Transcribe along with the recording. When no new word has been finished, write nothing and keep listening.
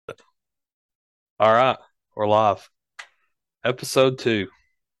All right, we're live. Episode 2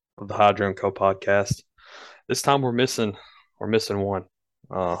 of the Hydro and Co podcast. This time we're missing one.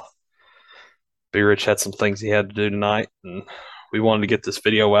 Uh B Rich had some things he had to do tonight, and we wanted to get this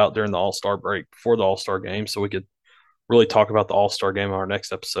video out during the All-Star break before the All-Star game so we could really talk about the All-Star game on our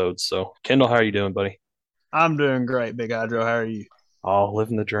next episode. So, Kendall, how are you doing, buddy? I'm doing great, Big Hydro. How are you? Oh,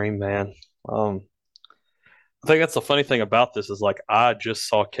 living the dream, man. Um I think that's the funny thing about this is like I just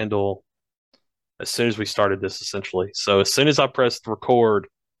saw Kendall as soon as we started this essentially. So as soon as I pressed record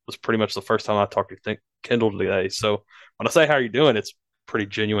was pretty much the first time I talked to Kendall today. So when I say how are you doing, it's pretty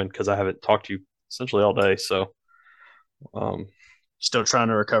genuine because I haven't talked to you essentially all day. So um, Still trying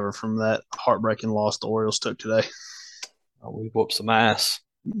to recover from that heartbreaking loss the Orioles took today. we whooped some ass.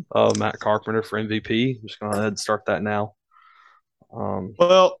 Matt Carpenter for MVP. I'm just going to go ahead and start that now. Um,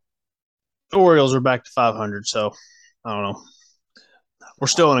 Well, the Orioles are back to 500, so I don't know. We're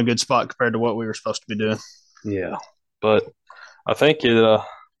still in a good spot compared to what we were supposed to be doing. yeah, but I think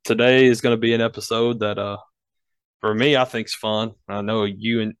today is going to be an episode that for me I think's fun. I know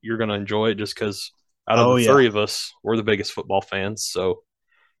you're going to enjoy it just because out of Oh the yeah, three of us, we're the biggest football fans. So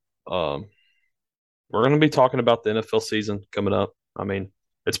Um, we're going to be talking about the NFL season coming up. I mean,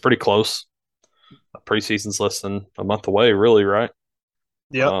 it's pretty close. Preseason's less than a month away, really, right?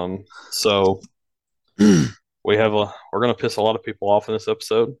 yep. So we're going to piss a lot of people off in this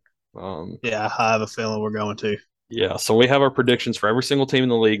episode. Um, Yeah, I have a feeling we're going to. yeah, so we have our predictions for every single team in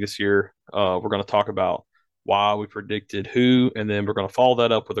the league this year. We're going to talk about why we predicted who, and then we're going to follow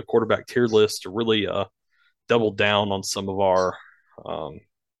that up with a quarterback tier list to really double down on um,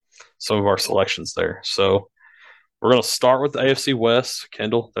 some of our selections there. So we're going to start with the AFC West.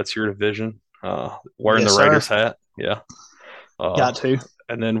 Kendall, that's your division. Wearing the Yes, Raiders sir. hat. Yeah. Uh, Got to.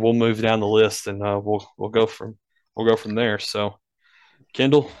 and then we'll move down the list and we'll go from there. So,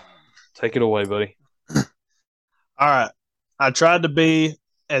 Kendall, take it away, buddy. All right. I tried to be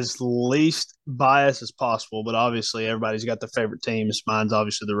as least biased as possible, but obviously everybody's got their favorite teams. Mine's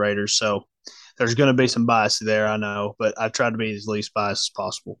obviously the Raiders, so there's going to be some bias there, I know, but I tried to be as least biased as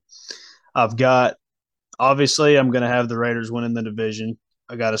possible. I've got Obviously, I'm going to have the Raiders winning the division.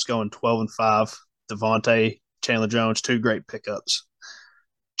 I got us going 12-5. Devontae, Chandler Jones, two great pickups.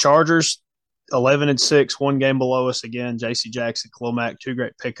 Chargers, 11-6, one game below us again. J.C. Jackson, Khalil Mack, two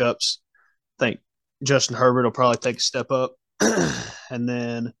great pickups. I think Justin Herbert will probably take a step up. And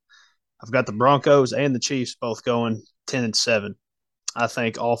then I've got the Broncos and the Chiefs both going 10-7. I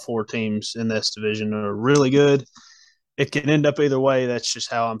think all four teams in this division are really good. It can end up either way. That's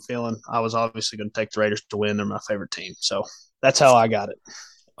just how I'm feeling. I was obviously going to take the Raiders to win. They're my favorite team. So that's how I got it.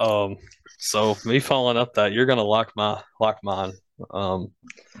 Um, so me following up that, you're gonna lock mine. Um,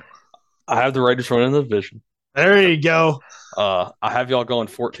 I have the Raiders running the division. There you go. I have y'all going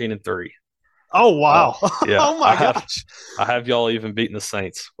 14-3. Oh, Uh, wow. yeah, Oh, my gosh. I have y'all even beating the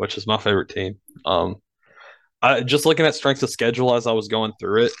Saints, which is my favorite team. I just looking at strength of schedule as I was going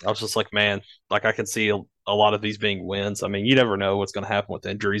through it, I was just like, man, like I can see a lot of these being wins. I mean, you never know what's going to happen with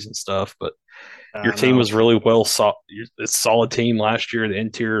injuries and stuff, but your I team know. was really it's a solid team last year. The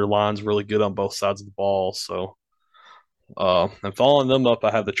interior line's really good on both sides of the ball. So, and following them up, I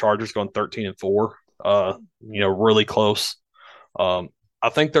have the Chargers going 13-4. Really close. Um, I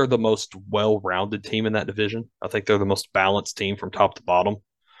think they're the most well-rounded team in that division. I think they're the most balanced team from top to bottom.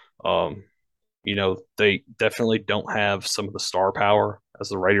 Um, they definitely don't have some of the star power as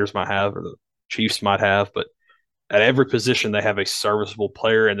the Raiders might have or the Chiefs might have, but at every position they have a serviceable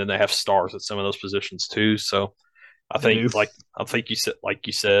player, and then they have stars at some of those positions too. So I They think, do. like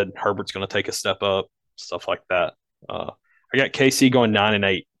you said, Herbert's going to take a step up, stuff like that. I got KC going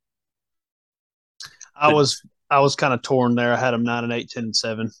 9-8. I The was I was kind of torn there. I had them 9-8,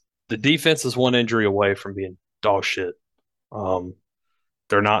 10-7. the defense is one injury away from being dog shit. Um,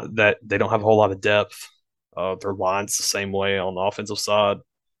 they're not that they don't have a whole lot of depth. Their line's the same way on the offensive side.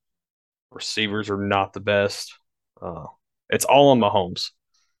 Receivers are not the best. Uh, it's all on Mahomes.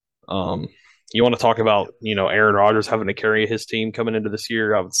 Um, you want to talk about Aaron Rodgers having to carry his team coming into this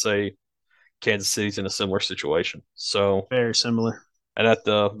year? I would say Kansas City's in a similar situation. So, Very similar. and at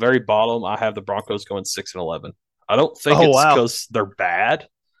the very bottom, I have the Broncos going 6-11. I don't think Oh, it's wow. because they're bad.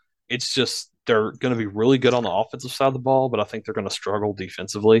 It's just they're going to be really good on the offensive side of the ball, but I think they're going to struggle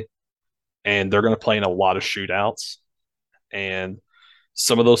defensively, and they're going to play in a lot of shootouts. And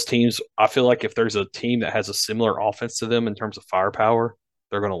some of those teams, I feel like if there's a team that has a similar offense to them in terms of firepower,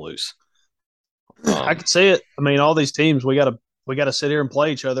 they're going to lose. I Um, could see it. I mean, all these teams, we got to sit here and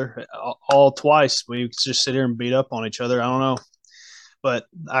play each other all twice. We just sit here and beat up on each other. I don't know. But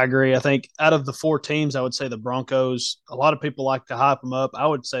I agree. I think out of the four teams, I would say the Broncos, a lot of people like to hype them up. I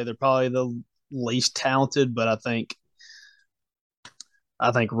would say they're probably least talented, but I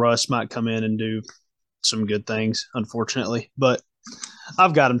think Russ might come in and do some good things, unfortunately. But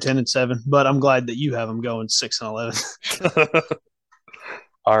I've got them 10-7, but I'm glad that you have them going 6-11.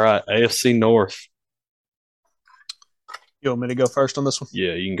 All right, AFC North. You want me to go first on this one?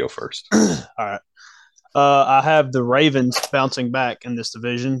 Yeah, you can go first. All right. I have the Ravens bouncing back in this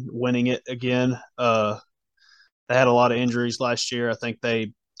division, winning it again. They had a lot of injuries last year. I think they're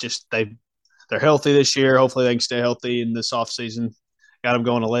healthy this year. Hopefully, they can stay healthy in this offseason. Got them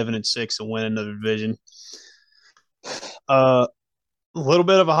going 11-6 and winning the division. A little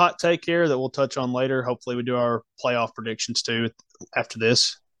bit of a hot take here that we'll touch on later. Hopefully, we do our playoff predictions too after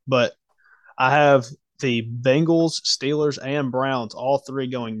this. But I have the Bengals, Steelers, and Browns, all three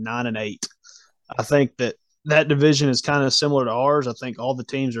going 9-8. I think that division is kind of similar to ours. I think all the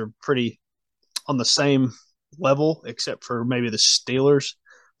teams are pretty on the same level, except for maybe the Steelers.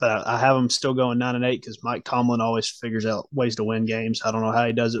 But I have them still going 9-8 because Mike Tomlin always figures out ways to win games. I don't know how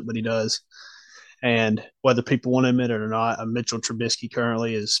he does it, but he does. And whether people want to admit it or not, Mitchell Trubisky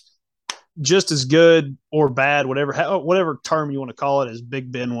currently is just as good or bad, whatever term you want to call it, as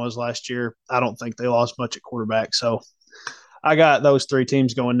Big Ben was last year. I don't think they lost much at quarterback. So I got those three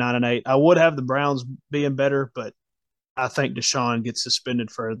teams going 9-8. I would have the Browns being better, but I think Deshaun gets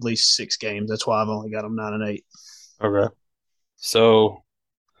suspended for at least 6 games. That's why I've only got them 9-8. Okay. So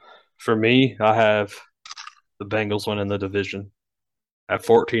for me, I have the Bengals winning the division at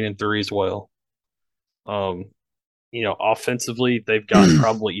 14-3 as well. Offensively, they've gotten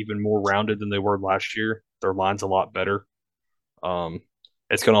probably even more rounded than they were last year. Their line's a lot better.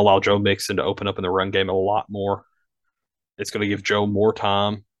 It's going to allow Joe Mixon to open up in the run game a lot more. It's going to give Joe more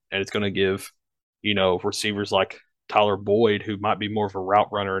time, and it's going to give, receivers like Tyler Boyd, who might be more of a route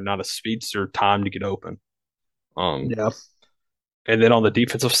runner and not a speedster, time to get open. Yeah. And then on the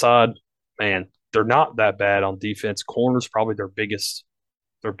defensive side, man, they're not that bad on defense. Corner's probably their biggest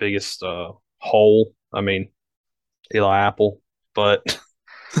hole. I mean, Eli Apple, but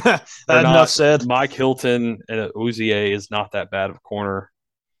Enough said. Mike Hilton and Uzier is not that bad of a corner,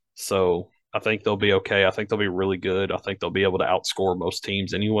 so I think they'll be okay. I think they'll be really good. I think they'll be able to outscore most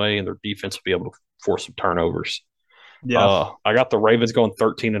teams anyway, and their defense will be able to force some turnovers. Yeah. I got the Ravens going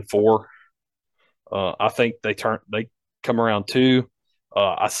 13-4. I think they come around too.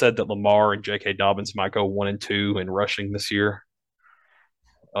 I said that Lamar and J.K. Dobbins might go 1-2 in rushing this year.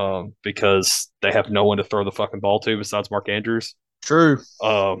 Because they have no one to throw the fucking ball to besides Mark Andrews. True.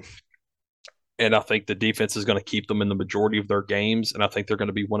 And I think the defense is going to keep them in the majority of their games, and I think they're going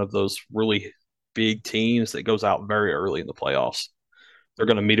to be one of those really big teams that goes out very early in the playoffs. They're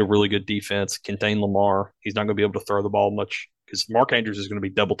going to meet a really good defense, contain Lamar. He's not going to be able to throw the ball much because Mark Andrews is going to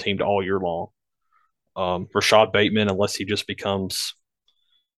be double teamed all year long. Rashad Bateman, unless he just becomes,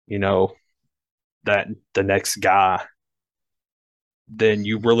 that the next guy, then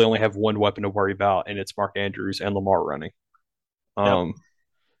you really only have one weapon to worry about, and it's Mark Andrews and Lamar running. Yep.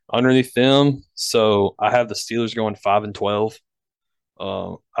 Underneath them, so I have the Steelers going 5-12.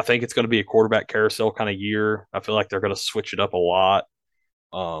 I think it's going to be a quarterback carousel kind of year. I feel like they're going to switch it up a lot.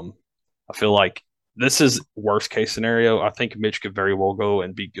 I feel like this is worst case scenario. I think Mitch could very well go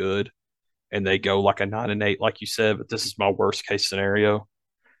and be good, and they go like a 9-8, like you said. But this is my worst case scenario.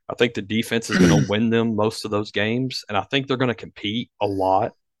 I think the defense is going to win them most of those games, and I think they're going to compete a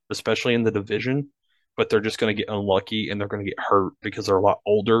lot, especially in the division, but they're just going to get unlucky and they're going to get hurt because they're a lot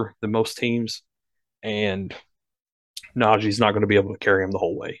older than most teams, and Najee's not going to be able to carry them the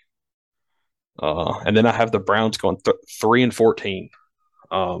whole way. And then I have the Browns going 3-14.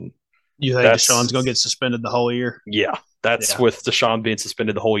 You think Deshaun's going to get suspended the whole year? Yeah, that's with Deshaun being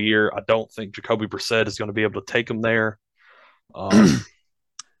suspended the whole year. I don't think Jacoby Brissett is going to be able to take them there.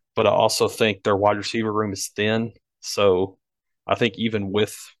 But I also think their wide receiver room is thin. So I think even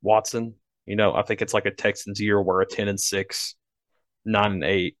with Watson, I think it's like a Texans year where a 10-6,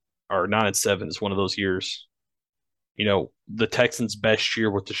 9-8, or 9-7 is one of those years. The Texans' best year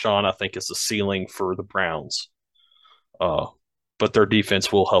with Deshaun, I think, is the ceiling for the Browns. But their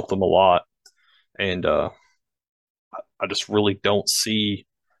defense will help them a lot. And I just really don't see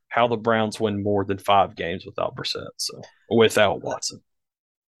how the Browns win more than 5 games without Brissett, so without Watson.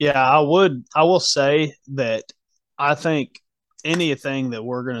 Yeah, I will say that I think anything that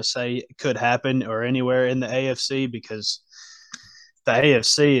we're going to say could happen or anywhere in the AFC, because the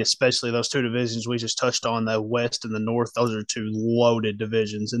AFC, especially those two divisions we just touched on, the West and the North, those are two loaded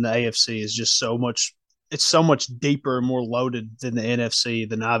divisions. And the AFC is just so much deeper and more loaded than the NFC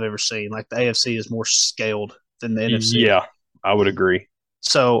than I've ever seen. Like the AFC is more scaled than the NFC. Yeah, I would agree.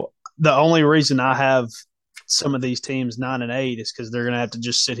 So the only reason I have some of these teams 9-8 is because they're going to have to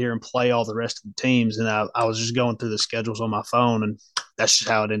just sit here and play all the rest of the teams. And I was just going through the schedules on my phone, and that's just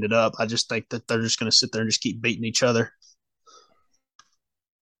how it ended up. I just think that they're just going to sit there and just keep beating each other.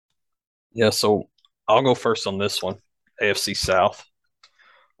 Yeah, so I'll go first on this one, AFC South.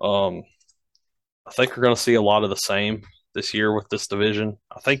 Um, I think we're going to see a lot of the same this year with this division.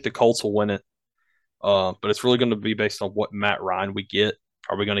 I think the Colts will win it, but it's really going to be based on what Matt Ryan we get.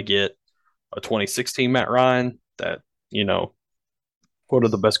 Are we going to get a 2016 Matt Ryan that, you know, one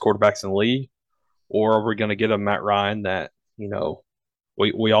of the best quarterbacks in the league? Or are we going to get a Matt Ryan that, you know,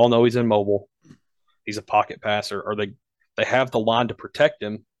 we all know he's immobile. He's a pocket passer, or they have the line to protect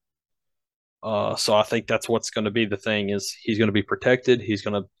him. So I think that's what's going to be the thing is he's going to be protected. He's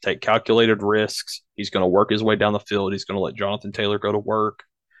going to take calculated risks. He's going to work his way down the field. He's going to let Jonathan Taylor go to work,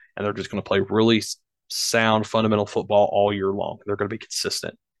 and they're just going to play really sound fundamental football all year long. They're going to be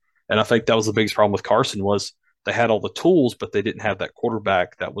consistent, and I think that was the biggest problem with Carson was they had all the tools, but they didn't have that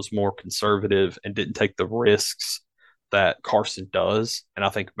quarterback that was more conservative and didn't take the risks that Carson does. And I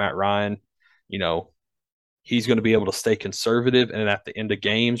think Matt Ryan, you know, he's going to be able to stay conservative. And at the end of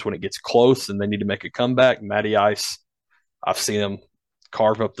games, when it gets close and they need to make a comeback, Matty Ice, I've seen him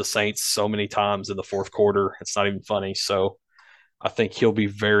carve up the Saints so many times in the fourth quarter. It's not even funny. So I think he'll be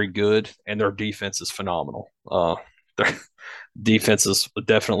very good, and their defense is phenomenal. Their defense is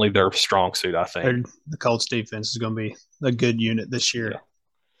definitely their strong suit, I think. The Colts defense is going to be a good unit this year.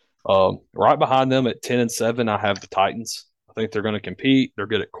 Yeah. Right behind them at 10-7, I have the Titans. I think they're going to compete. They're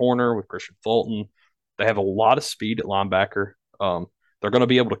good at corner with Christian Fulton. They have a lot of speed at linebacker. They're going to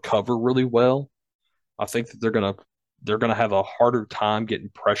be able to cover really well. I think that they're going to have a harder time getting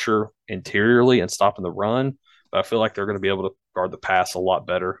pressure interiorly and stopping the run. But I feel like they're going to be able to guard the pass a lot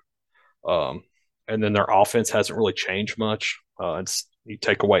better. And then their offense hasn't really changed much. You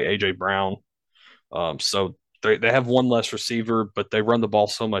take away AJ Brown, so they have one less receiver, but they run the ball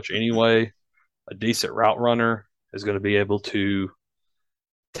so much anyway. A decent route runner is going to be able to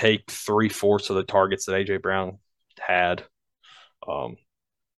take 3/4 of the targets that AJ Brown had. And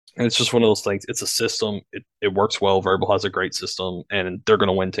it's just one of those things. It's a system. It works well. Verbal has a great system, and they're going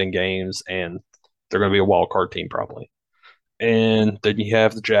to win 10 games, and they're going to be a wild card team probably. And then you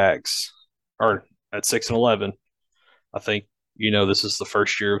have the Jags, or at 6-11. I think this is the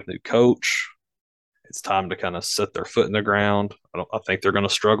first year of new coach. It's time to kind of set their foot in the ground. I think they're going to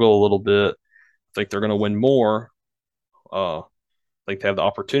struggle a little bit. I think they're going to win more. I think they have the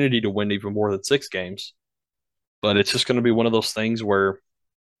opportunity to win even more than 6 games. But it's just going to be one of those things where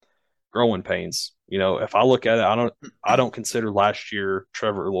growing pains. If I look at it, I don't consider last year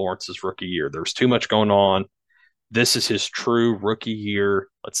Trevor Lawrence's rookie year. There's too much going on. This is his true rookie year.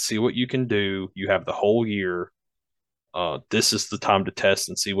 Let's see what you can do. You have the whole year. This is the time to test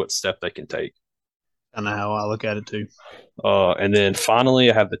and see what step they can take. Kind of how I look at it too. And then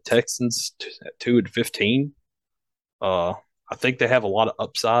finally, I have the Texans at 2-15. I think they have a lot of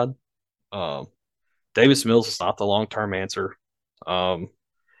upside. Davis Mills is not the long-term answer.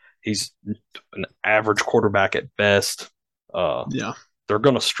 He's an average quarterback at best. Yeah. They're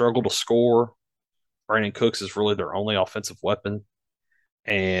going to struggle to score. Brandon Cooks is really their only offensive weapon,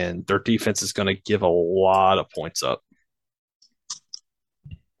 and their defense is going to give a lot of points up.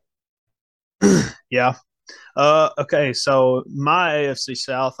 Yeah. Okay, so my AFC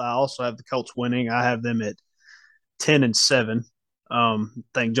South, I also have the Colts winning. I have them at 10-7. I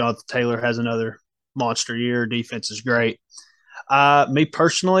think Jonathan Taylor has another monster year. Defense is great. Me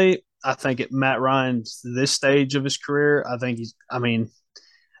personally, I think at Matt Ryan's this stage of his career, I think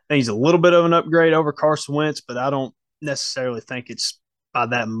he's a little bit of an upgrade over Carson Wentz, but I don't necessarily think it's by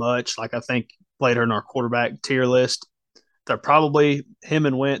that much. Like I think later in our quarterback tier list, they're probably him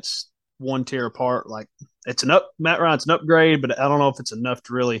and Wentz one tier apart. Like Matt Ryan's an upgrade, but I don't know if it's enough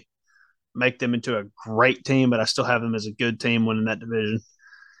to really make them into a great team, but I still have them as a good team winning that division.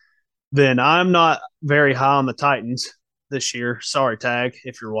 Then I'm not very high on the Titans this year. Sorry, Tag,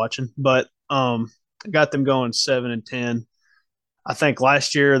 if you're watching, but I got them going 7-10. I think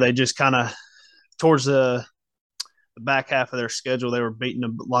last year they just kind of towards the back half of their schedule, they were beating a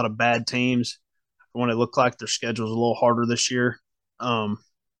lot of bad teams when it looked like their schedule was a little harder this year. I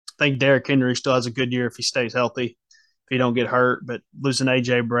think Derrick Henry still has a good year if he stays healthy, if he don't get hurt. But losing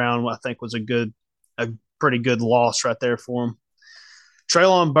AJ Brown, I think, was a pretty good loss right there for him.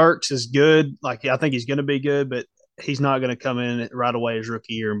 Treylon Burks is good. Like I think he's going to be good, but he's not going to come in right away his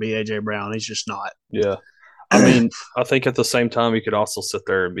rookie year and be AJ Brown. He's just not. Yeah. I mean, I think at the same time, you could also sit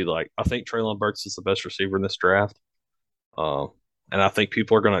there and be like, I think Treylon Burks is the best receiver in this draft. And I think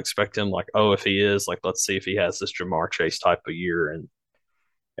people are going to expect him like, oh, if he is, like, let's see if he has this Jamar Chase type of year. And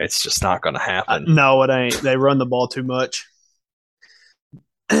It's just not going to happen. No, it ain't. They run the ball too much.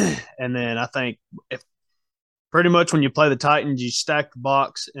 And then I think if pretty much when you play the Titans, you stack the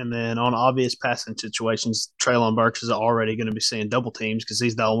box, and then on obvious passing situations, Treylon Burks is already going to be seeing double teams because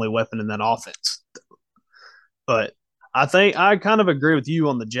he's the only weapon in that offense. But I think I kind of agree with you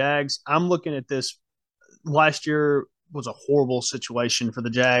on the Jags. I'm looking at this. Last year was a horrible situation for the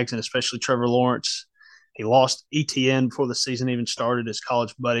Jags, and especially Trevor Lawrence. He lost ETN before the season even started, his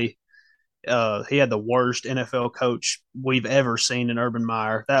college buddy. He had the worst NFL coach we've ever seen in Urban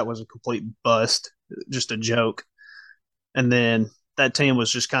Meyer. That was a complete bust, just a joke. And then that team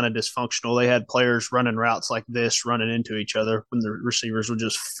was just kind of dysfunctional. They had players running routes like this, running into each other when the receivers would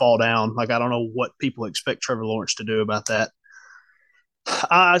just fall down. Like, I don't know what people expect Trevor Lawrence to do about that.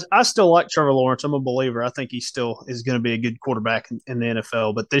 I still like Trevor Lawrence. I'm a believer. I think he still is going to be a good quarterback in the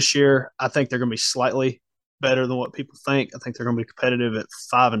NFL. But this year, I think they're going to be slightly better than what people think. I think they're going to be competitive at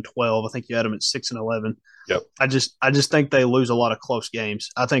 5-12. I think you had them at 6-11. Yep. I just think they lose a lot of close games.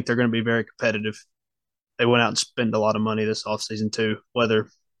 I think they're going to be very competitive. They went out and spent a lot of money this offseason too. Whether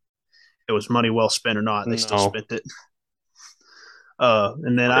it was money well spent or not, they still spent it.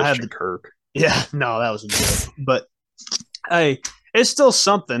 And then I had the Kirk. Yeah, no, that was a joke. But hey, it's still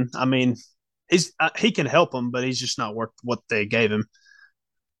something. I mean, he can help them, but he's just not worth what they gave him.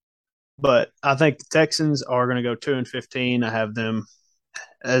 But I think the Texans are going to go 2-15. I have them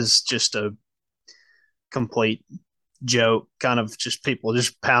as just a complete joke, kind of just people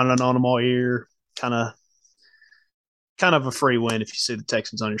just pounding on them all year, kind of a free win if you see the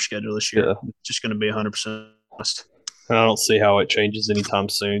Texans on your schedule this year. Yeah. It's just going to be 100%. And I don't see how it changes anytime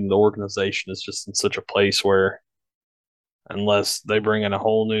soon. The organization is just in such a place where unless they bring in a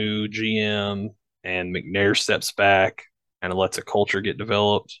whole new GM and McNair steps back and lets a culture get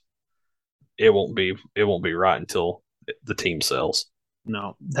developed, it won't be right until the team sells.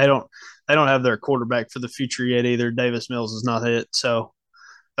 No, they don't have their quarterback for the future yet either. Davis Mills is not it, so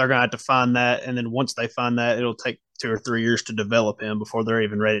they're gonna have to find that, and then once they find that, it'll take 2 or 3 years to develop him before they're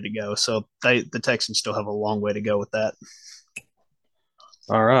even ready to go. So the Texans still have a long way to go with that.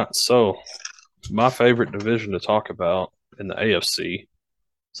 All right, so my favorite division to talk about in the AFC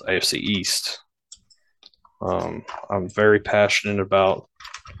is AFC East. I'm very passionate about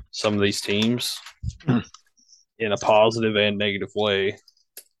some of these teams in a positive and negative way.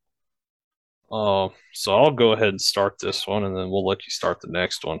 So I'll go ahead and start this one, and then we'll let you start the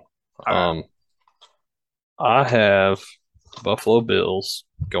next one. I have Buffalo Bills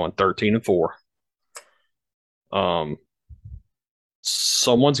going 13-4.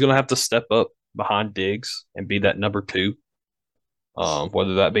 Someone's going to have to step up behind Diggs and be that number 2.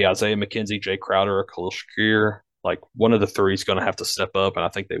 Whether that be Isaiah McKenzie, Jay Crowder, or Khalil Shakir, like one of the 3 is going to have to step up, and I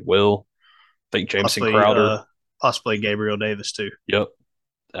think they will. I think Jamison Crowder. Possibly Gabriel Davis, too. Yep.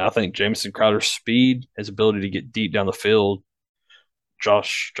 I think Jamison Crowder's speed, his ability to get deep down the field,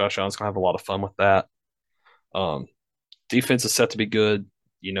 Josh Allen's going to have a lot of fun with that. Defense is set to be good.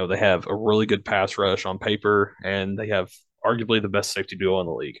 You know, they have a really good pass rush on paper, and they have arguably the best safety duo in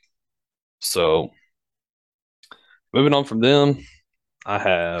the league. So, moving on from them, I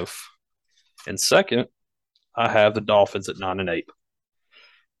have in second, I have the Dolphins at 9-8.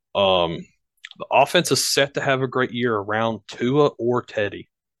 The offense is set to have a great year around Tua or Teddy.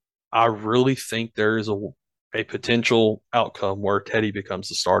 I really think there is a potential outcome where Teddy becomes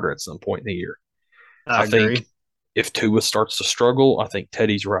the starter at some point in the year. I agree. Think if Tua starts to struggle, I think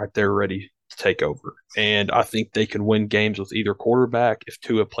Teddy's right there ready to take over. And I think they can win games with either quarterback if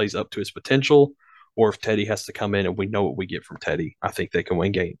Tua plays up to his potential, or if Teddy has to come in and we know what we get from Teddy. I think they can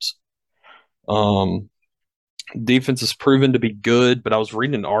win games. Defense has proven to be good, but I was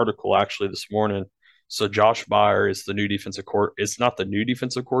reading an article actually this morning. So Josh Byer is the new defensive It's not the new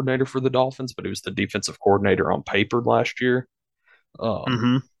defensive coordinator for the Dolphins, but he was the defensive coordinator on paper last year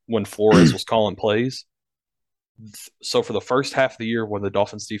when Flores was calling plays. So for the first half of the year when the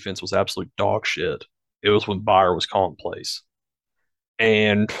Dolphins defense was absolute dog shit, it was when Byer was calling plays.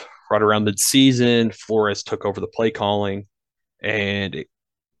 And right around mid-season, Flores took over the play calling, and it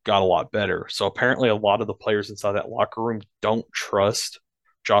got a lot better. So apparently a lot of the players inside that locker room don't trust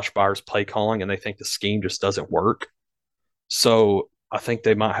Josh Byer's play calling, and they think the scheme just doesn't work. So I think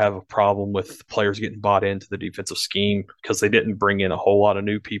they might have a problem with the players getting bought into the defensive scheme because they didn't bring in a whole lot of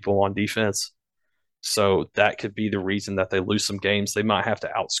new people on defense. So that could be the reason that they lose some games. They might have to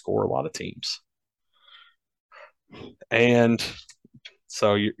outscore a lot of teams. And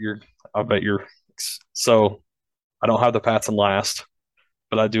so I bet you're – so I don't have the Pats in last,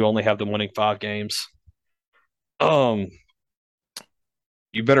 but I do only have them winning 5 games. You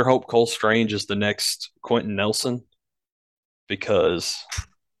better hope Cole Strange is the next Quentin Nelson, because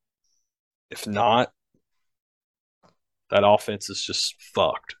If not, that offense is just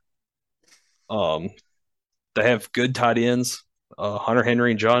fucked. Um, they have good tight ends, Hunter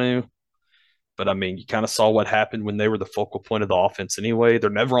Henry and Jonnu. But I mean, you kind of saw what happened when they were the focal point of the offense anyway. They're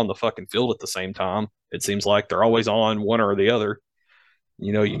never on the fucking field at the same time. It seems like they're always on one or the other.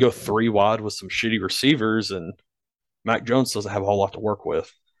 You know, you go three wide with some shitty receivers, and Mac Jones doesn't have a whole lot to work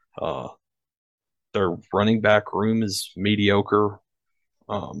with. Uh, their running back room is mediocre.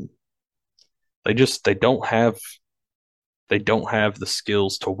 Um, they don't have the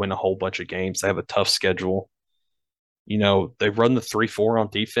skills to win a whole bunch of games. They have a tough schedule. You know, they run the 3-4 on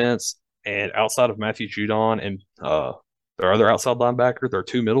defense, and outside of Matthew Judon and their other outside linebacker, their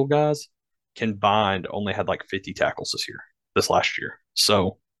two middle guys combined only had like 50 tackles this last year.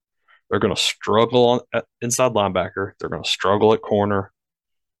 So they're going to struggle at inside linebacker. They're going to struggle at corner.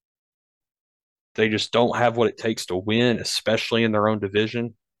 They just don't have what it takes to win, especially in their own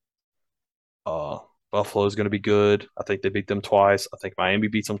division. Uh, Buffalo is going to be good. I think they beat them twice. I think Miami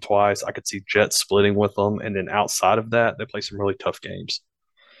beats them twice. I could see Jets splitting with them. And then outside of that, they play some really tough games.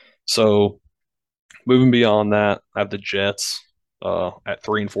 So moving beyond that, I have the Jets at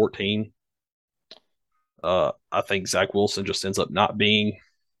 3-14. I think Zach Wilson just ends up not being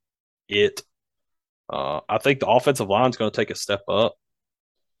it. I think the offensive line is going to take a step up.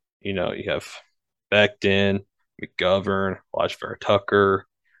 You know, you have Becton, McGovern, Elijah Vera Tucker.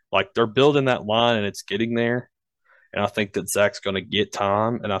 Like they're building that line and it's getting there. And I think that Zach's going to get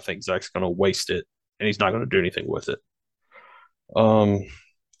time, and I think Zach's going to waste it, and he's not going to do anything with it. Um,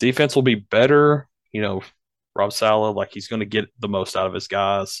 Defense will be better. You know, Rob Saleh, like he's going to get the most out of his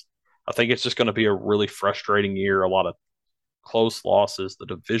guys. I think it's just going to be a really frustrating year. A lot of close losses. The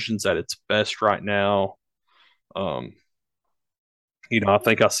division's at its best right now. Um, you know, I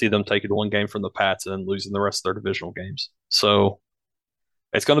think I see them taking one game from the Pats and then losing the rest of their divisional games. So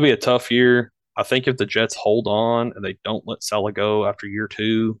it's going to be a tough year. I think if the Jets hold on and they don't let Salah go after year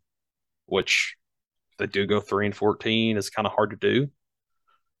two, which if they do go 3-14 is kind of hard to do.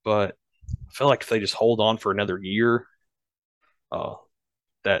 But I feel like if they just hold on for another year, uh,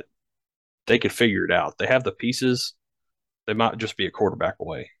 that they could figure it out. They have the pieces. They might just be a quarterback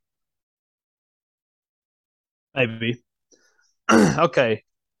away. Maybe. Okay.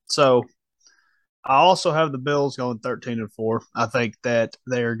 So I also have the Bills going 13-4. I think that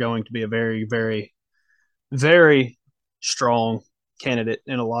they are going to be a very, very, very strong candidate,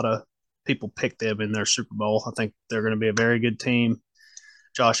 and a lot of people pick them in their Super Bowl. I think they're going to be a very good team.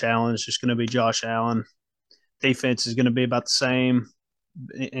 Josh Allen is just going to be Josh Allen. Defense is going to be about the same,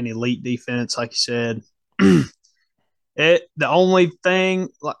 an elite defense, like you said. The only thing,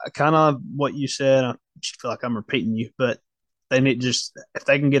 kind of what you said, I feel like I'm repeating you, but they need just if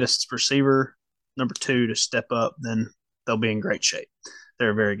they can get a receiver number two to step up, then they'll be in great shape.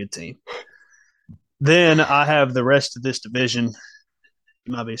 They're a very good team. Then I have the rest of this division.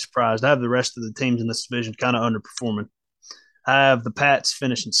 You might be surprised. I have the rest of the teams in this division kind of underperforming. I have the Pats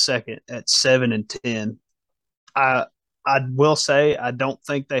finishing second at 7-10. I I will say I don't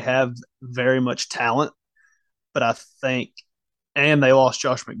think they have very much talent, but I think, and they lost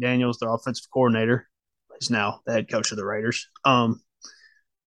Josh McDaniels, their offensive coordinator. He's now the head coach of the Raiders.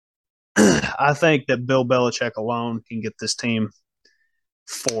 I think that Bill Belichick alone can get this team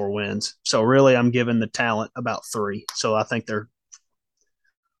 4 wins. So really, I'm giving the talent about 3. So I think their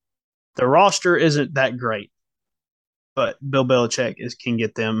roster isn't that great, but Bill Belichick can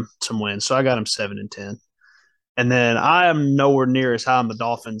get them some wins. So I got them 7-10. And then I am nowhere near as high on the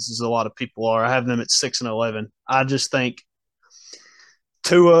Dolphins as a lot of people are. I have them at 6-11. I just think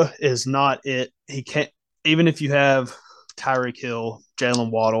Tua is not it. He can't, even if you have Tyreek Hill,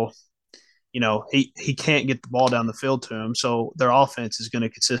 Jalen Waddle, he can't get the ball down the field to him. So their offense is going to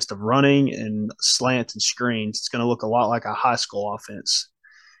consist of running and slants and screens. It's going to look a lot like a high school offense.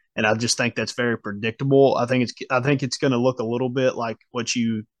 And I just think that's very predictable. I think it's going to look a little bit like what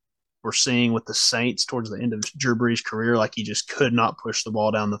you were seeing with the Saints towards the end of Drew Brees' career. Like he just could not push the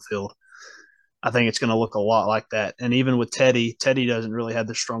ball down the field. I think it's going to look a lot like that. And even with Teddy doesn't really have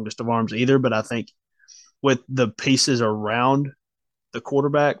the strongest of arms either. But I think with the pieces around the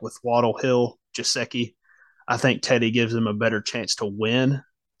quarterback, with Waddle, Hill, Gesicki, I think Teddy gives them a better chance to win.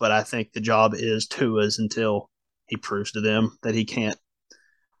 But I think the job is Tua's until he proves to them that he can't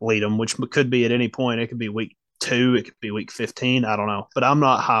lead them, which could be at any point. It could be week 2, it could be week 15. I don't know, but I'm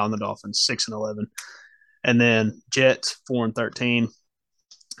not high on the Dolphins. 6-11, and then Jets 4-13.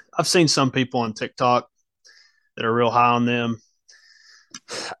 I've seen some people on TikTok that are real high on them.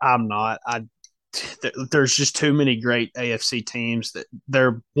 I'm not. There's just too many great AFC teams that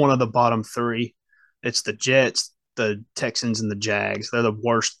they're one of the bottom 3. It's the Jets, the Texans and the Jags. They're the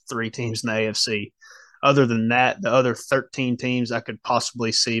worst three teams in the AFC. Other than that, the other 13 teams I could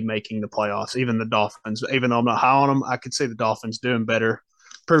possibly see making the playoffs, even the Dolphins. Even though I'm not high on them, I could see the Dolphins doing better,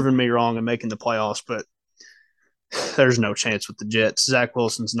 proving me wrong and making the playoffs. But there's no chance with the Jets. Zach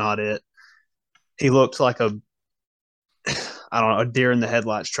Wilson's not it. He looked like I don't know, a deer in the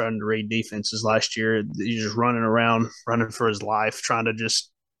headlights trying to read defenses last year. He's just running around, running for his life, trying to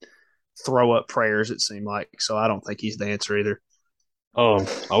just throw up prayers, it seemed like. So I don't think he's the answer either.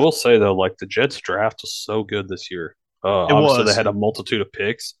 I will say though, like the Jets draft was so good this year. It Obviously they was. had a multitude of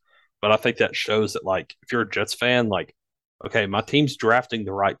picks, but I think that shows that like if you're a Jets fan, like okay, my team's drafting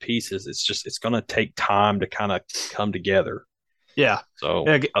the right pieces. It's going to take time to kind of come together. Yeah. So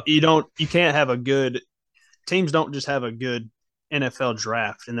You can't have a good teams don't just have a good NFL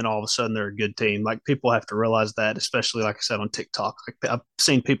draft and then all of a sudden they're a good team. Like people have to realize that, especially like I said on TikTok. Like I've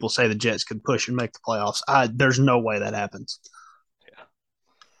seen people say the Jets could push and make the playoffs. There's no way that happens.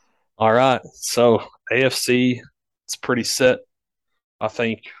 all right, so AFC, it's pretty set. I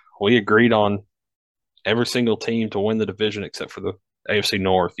think we agreed on every single team to win the division except for the AFC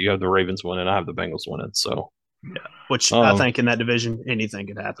North. You have the Ravens winning, I have the Bengals winning. So, Yeah. Which I um, think in that division anything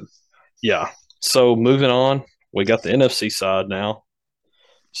could happen. yeah. So moving on, we got the NFC side now.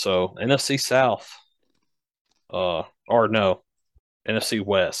 So NFC South, or no, NFC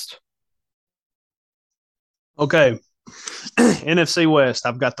West. Okay. NFC West,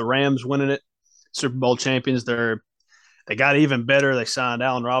 I've got the Rams winning it. Super Bowl champions. They got even better. They signed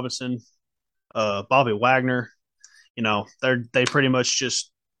Allen Robinson, Bobby Wagner. They pretty much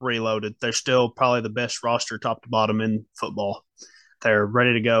just reloaded. They're still probably the best roster top to bottom in football. They're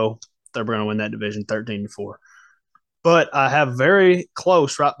ready to go. They're going to win that division 13-4. But I have very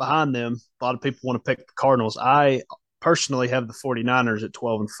close right behind them. A lot of people want to pick the Cardinals. I personally have the 49ers at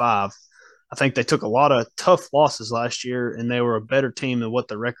 12-5. I think they took a lot of tough losses last year, and they were a better team than what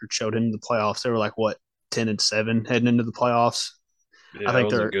the record showed into the playoffs. They were like, what, 10-7 heading into the playoffs? I Yeah, it think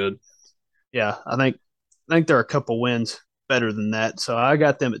wasn't they're, good. yeah, I think they're a couple wins better than that. So I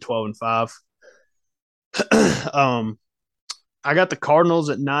got them at 12-5. um, I got the Cardinals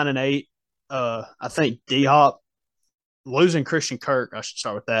at 9-8. I think D Hop losing Christian Kirk. I should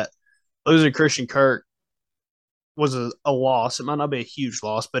start with that. Losing Christian Kirk was a loss. It might not be a huge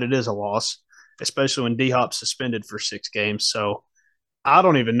loss, but it is a loss, especially when D Hop suspended for 6 games. So I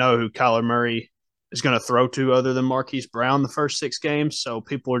don't even know who Kyler Murray is going to throw to other than Marquise Brown the first 6 games. So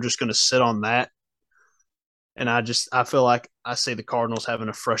people are just going to sit on that. And I feel like I see the Cardinals having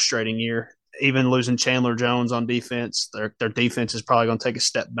a frustrating year. Even losing Chandler Jones on defense, their defense is probably going to take a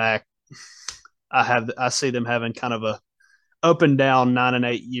step back. I see them having kind of a up and down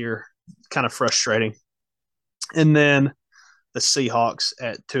 9-8 year, kind of frustrating. And then the Seahawks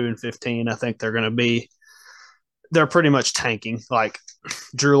at 2-15, I think they're pretty much tanking. Like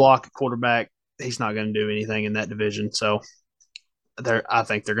Drew Lock at quarterback, he's not going to do anything in that division. So I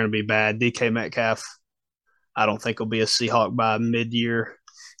think they're going to be bad. DK Metcalf, I don't think will be a Seahawk by mid-year.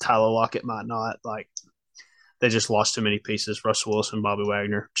 Tyler Lockett might not. Like they just lost too many pieces. Russell Wilson, Bobby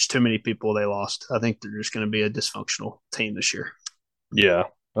Wagner, just too many people they lost. I think they're just going to be a dysfunctional team this year. Yeah.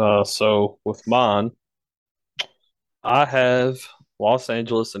 So with mine, I have Los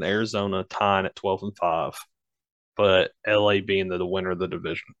Angeles and Arizona tying at 12-5, but LA being the winner of the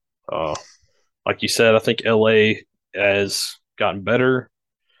division. Uh, like you said, I think LA has gotten better,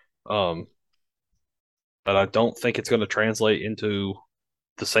 um, but I don't think it's going to translate into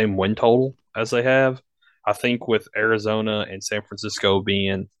the same win total as they have. I think with Arizona and San Francisco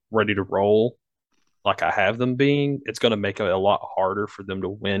being ready to roll, like I have them being, it's going to make it a lot harder for them to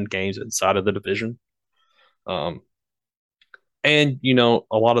win games inside of the division. Um, and,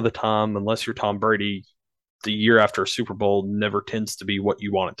 a lot of the time, unless you're Tom Brady, the year after a Super Bowl never tends to be what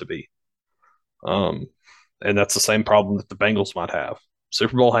you want it to be. Um, and that's the same problem that the Bengals might have.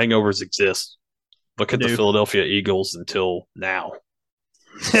 Super Bowl hangovers exist. Look They at the do. Philadelphia Eagles until now,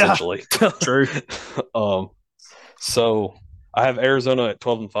 Yeah, essentially. true. um, so I have Arizona at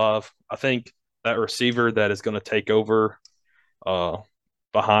 12-5. I think that receiver that is going to take over uh,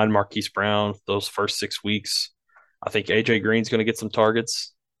 behind Marquise Brown those first 6 weeks, I think AJ Green's going to get some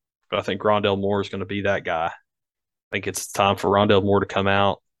targets, but I think Rondell Moore is going to be that guy. I think it's time for Rondell Moore to come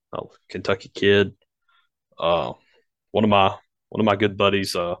out. Kentucky kid. Uh, one of my good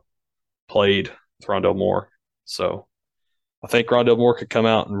buddies played with Rondell Moore, so I think Rondell Moore could come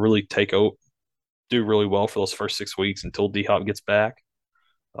out and really do really well for those first 6 weeks until D Hop gets back.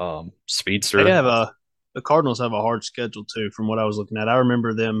 They Speedster, have the Cardinals have a hard schedule too, from what I was looking at. I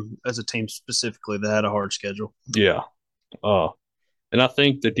remember them as a team specifically that had a hard schedule. yeah. Uh, And I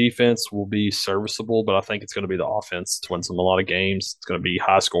think the defense will be serviceable, but I think it's going to be the offense to win some a lot of games. It's going to be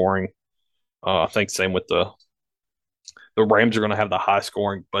high scoring. I think same with the Rams are going to have the high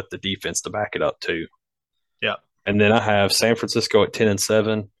scoring, but the defense to back it up too. Yeah. And then I have San Francisco at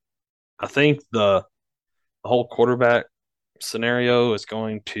 10-7. I think the whole quarterback scenario is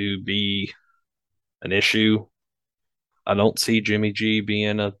going to be an issue. I don't see Jimmy G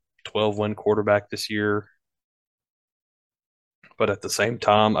being a 12-win quarterback this year, but at the same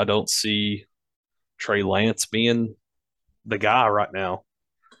time, I don't see Trey Lance being the guy right now.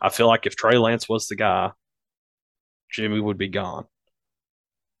 I feel like if Trey Lance was the guy, Jimmy would be gone.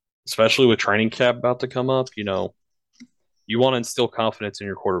 Especially with training camp about to come up, you want to instill confidence in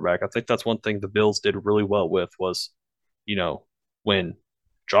your quarterback. I think that's one thing the Bills did really well with was, when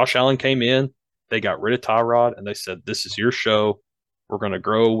Josh Allen came in, they got rid of Tyrod and they said, "This is your show. We're going to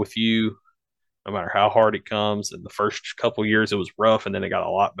grow with you no matter how hard it comes." And the first couple years it was rough, and then it got a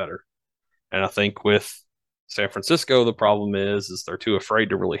lot better. And I think with San Francisco, the problem is they're too afraid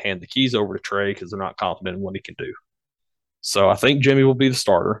to really hand the keys over to Trey because they're not confident in what he can do. So I think Jimmy will be the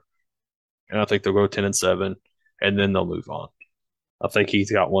starter, and I think they'll go 10-7, and then they'll move on. I think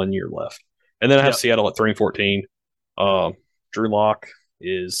he's got 1 year left, and then I have Yep. Seattle at 3-14. Drew Lock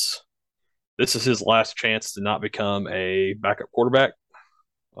is this is his last chance to not become a backup quarterback.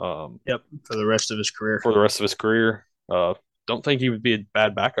 Yep. For the rest of his career. For the rest of his career. Don't think he would be a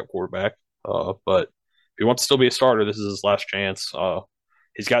bad backup quarterback, but if he wants to still be a starter, this is his last chance.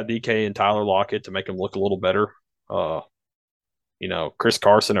 He's got DK and Tyler Lockett to make him look a little better. Chris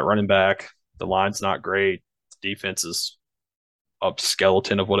Carson at running back. The line's not great. The defense is a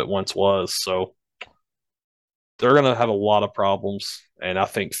skeleton of what it once was. So they're going to have a lot of problems, and I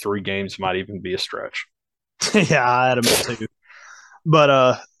think 3 games might even be a stretch. Yeah, I had him too. But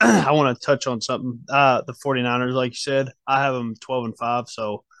I want to touch on something. The 49ers, like you said, I have them 12-5,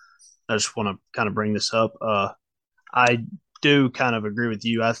 so I just want to kind of bring this up. I do kind of agree with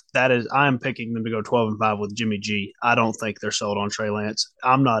you. I'm picking them to go 12-5 with Jimmy G. I don't think they're sold on Trey Lance.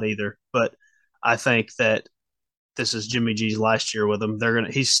 I'm not either, but I think that this is Jimmy G's last year with him.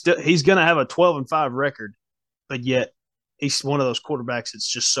 He's gonna have a 12-5 record, but yet he's one of those quarterbacks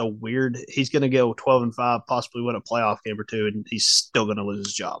that's just so weird. He's going to go 12-5, possibly win a playoff game or two, and he's still going to lose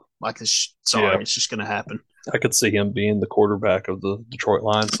his job. It's just going to happen. I could see him being the quarterback of the Detroit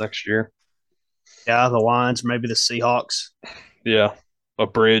Lions next year. Yeah, the Lions, maybe the Seahawks. Yeah, a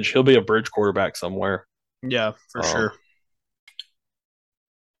bridge. He'll be a bridge quarterback somewhere. Yeah, for sure.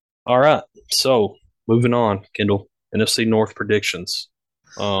 All right, so moving on, Kendall. NFC North predictions.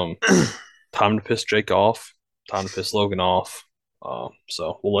 Time to piss Jake off. Time to piss Logan off.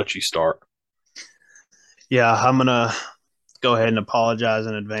 So we'll let you start. Yeah, I'm gonna go ahead and apologize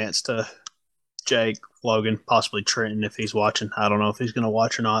in advance to Jake, Logan, possibly Trenton if he's watching. I don't know if he's gonna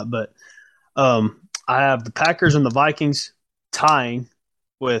watch or not, but I have the Packers and the Vikings tying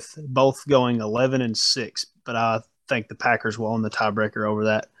with both going 11-6, but I think the Packers will own the tiebreaker over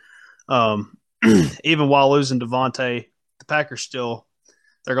that. Even while losing Devontae, the Packers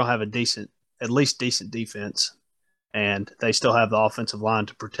they're going to have at least decent defense, and they still have the offensive line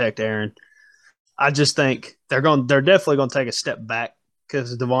to protect Aaron. I just think they're definitely going to take a step back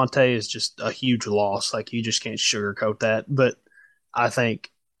because Devontae is just a huge loss. Like, you just can't sugarcoat that. But I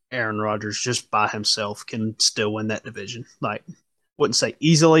think Aaron Rodgers just by himself can still win that division. Like, wouldn't say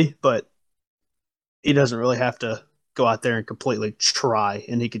easily, but he doesn't really have to go out there and completely try,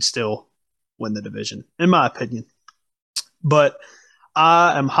 and he could still win the division, in my opinion. But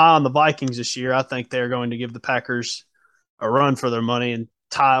I am high on the Vikings this year. I think they're going to give the Packers a run for their money and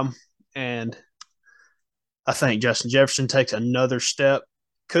tie them. And I think Justin Jefferson takes another step.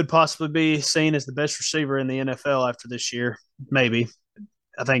 Could possibly be seen as the best receiver in the NFL after this year. Maybe.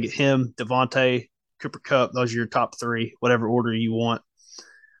 I think him, Devontae, Cooper Kupp, those are your top 3, whatever order you want.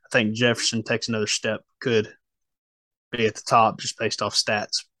 I think Jefferson takes another step. Could be at the top just based off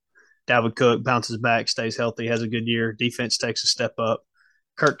stats. Dalvin Cook bounces back, stays healthy, has a good year. Defense takes a step up.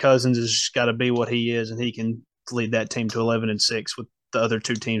 Kirk Cousins has just got to be what he is, and he can lead that team to 11-6 with the other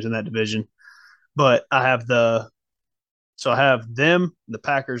 2 teams in that division. But I have them, the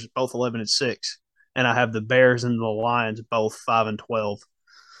Packers, both 11-6, and I have the Bears and the Lions both 5-12.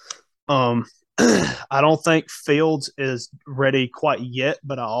 I don't think Fields is ready quite yet,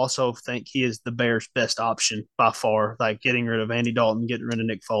 but I also think he is the Bears' best option by far. Like, getting rid of Andy Dalton, getting rid of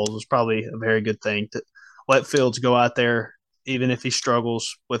Nick Foles was probably a very good thing to let Fields go out there, even if he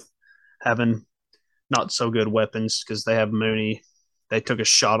struggles with having not so good weapons because they have Mooney. They took a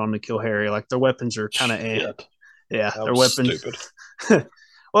shot on N'Keal Harry. Like, their weapons are kind of yeah, their weapons. Stupid.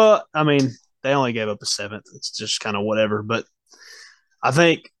 Well, I mean, they only gave up a 7th. It's just kind of whatever, but I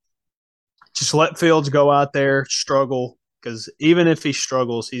think just let Fields go out there, struggle, because even if he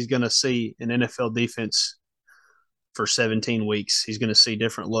struggles, he's going to see an NFL defense for 17 weeks. He's going to see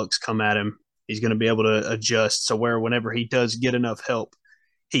different looks come at him. He's going to be able to adjust. So where whenever he does get enough help,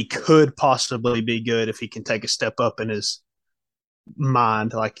 he could possibly be good if he can take a step up in his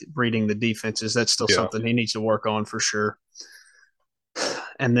mind, like reading the defenses. That's still Yeah. something he needs to work on for sure.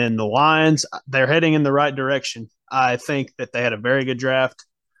 And then the Lions, they're heading in the right direction. I think that they had a very good draft,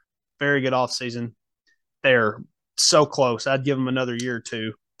 very good offseason. They're so close. I'd give them another year or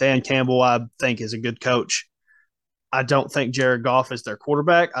two. Dan Campbell, I think, is a good coach. I don't think Jared Goff is their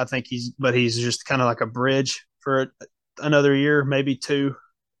quarterback. I think he's just kind of like a bridge for another year, maybe two.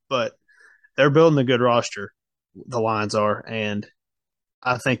 But they're building a good roster. The Lions are, and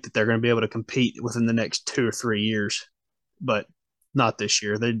I think that they're going to be able to compete within the next 2 or 3 years, but not this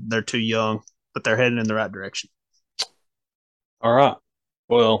year. They're too young, but they're heading in the right direction. All right.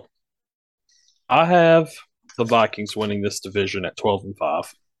 Well, I have the Vikings winning this division at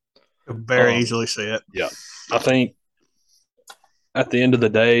 12-5. Very easily see it. Yeah. I think at the end of the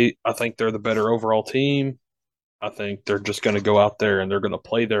day, I think they're the better overall team. I think they're just going to go out there and they're going to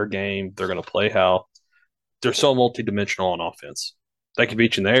play their game. They're going to play how they're so multidimensional on offense. They can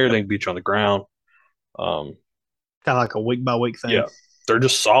beat you in the air, they can beat you on the ground. Kind of like a week by week thing. Yeah, they're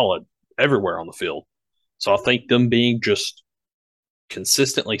just solid everywhere on the field. So I think them being just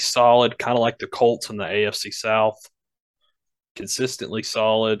consistently solid, kind of like the Colts in the AFC South, consistently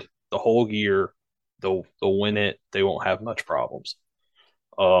solid the whole year. They'll win it. They won't have much problems.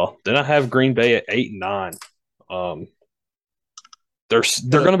 Then I have Green Bay at 8-9. They're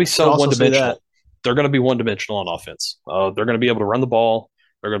going to be so one dimensional. They're going to be one dimensional on offense. They're going to be able to run the ball.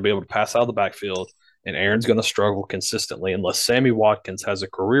 They're going to be able to pass out of the backfield, and Aaron's going to struggle consistently unless Sammy Watkins has a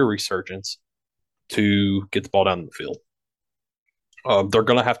career resurgence to get the ball down the field. They're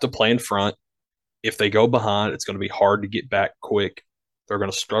going to have to play in front. If they go behind, it's going to be hard to get back quick. They're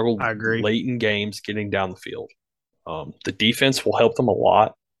going to struggle late in games getting down the field. The defense will help them a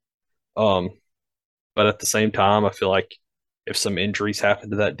lot. But at the same time, I feel like if some injuries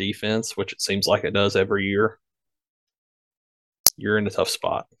happen to that defense, which it seems like it does every year, you're in a tough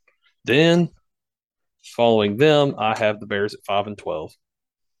spot. Then, following them, I have the Bears at 5-12.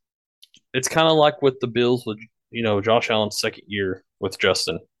 It's kind of like with the Bills with Josh Allen's second year with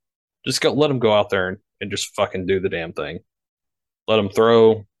Justin. Just let him go out there and just fucking do the damn thing. Let him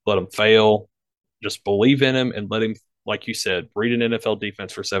throw, let him fail. Just believe in him and let him, like you said, read an NFL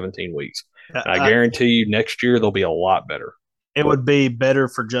defense for 17 weeks. I guarantee you next year they'll be a lot better. It would be better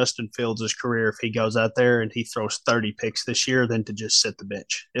for Justin Fields' career if he goes out there and he throws 30 picks this year than to just sit the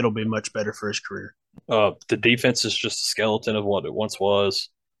bench. It'll be much better for his career. The defense is just a skeleton of what it once was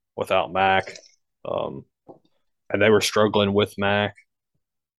without Mac. And they were struggling with Mac.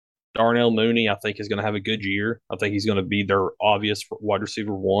 Darnell Mooney, I think, is going to have a good year. I think he's going to be their obvious wide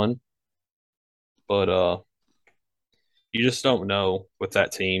receiver one. But you just don't know with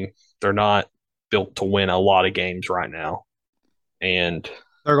that team. They're not built to win a lot of games right now. And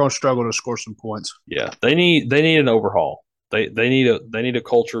they're going to struggle to score some points. Yeah, they need an overhaul. They need a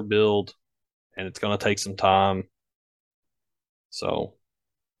culture build, and it's going to take some time. So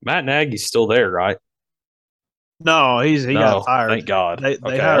Matt Nagy's still there, right? No, he got fired. Thank God. They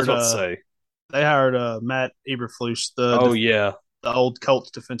hired, I was about to say. They hired Matt Eberflus, the old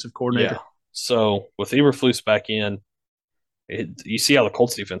Colts defensive coordinator. Yeah. So with Eberflus back in, you see how the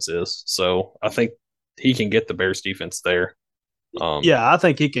Colts defense is. So I think he can get the Bears defense there. I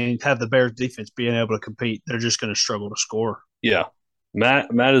think he can have the Bears defense being able to compete. They're just going to struggle to score. Yeah, Matt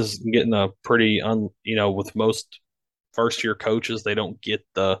is getting a pretty with most first year coaches, they don't get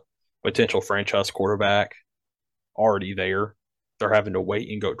the potential franchise quarterback already there. They're having to wait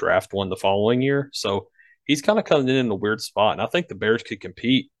and go draft one the following year. So he's kind of coming in a weird spot. And I think the Bears could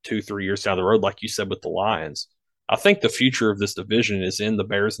compete 2-3 years down the road, like you said, with the Lions. I think the future of this division is in the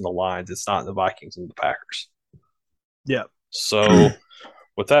Bears and the Lions. It's not in the Vikings and the Packers. Yeah. So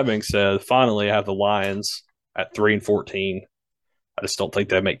with that being said, finally I have the Lions at 3-14. I just don't think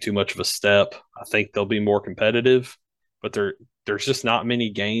they make too much of a step. I think they'll be more competitive, but there's just not many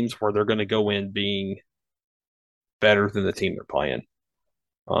games where they're going to go in being better than the team they're playing.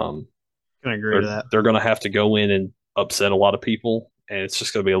 Can agree to that. They're going to have to go in and upset a lot of people, and it's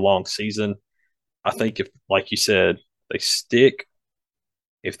just going to be a long season. I think if, like you said, they stick,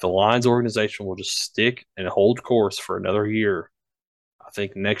 if the Lions organization will just stick and hold course for another year, I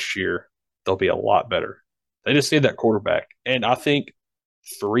think next year they'll be a lot better. They just need that quarterback. And I think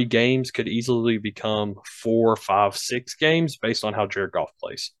 3 games could easily become 4, 5, 6 games based on how Jared Goff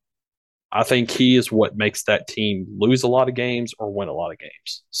plays. I think he is what makes that team lose a lot of games or win a lot of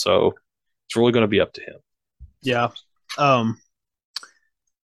games. So it's really going to be up to him. Yeah. Kind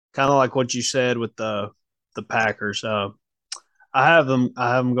of like what you said with the Packers. I have them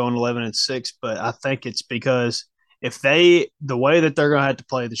going 11-6, but I think it's because if the way that they're going to have to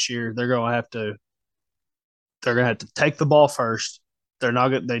play this year, they're going to have to take the ball first. They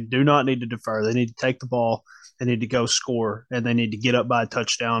do not need to defer. They need to take the ball. They need to go score, and they need to get up by a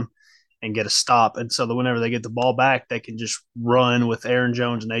touchdown and get a stop. And so that whenever they get the ball back, they can just run with Aaron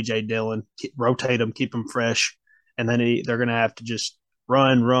Jones and AJ Dillon, rotate them, keep them fresh, and then they're going to have to just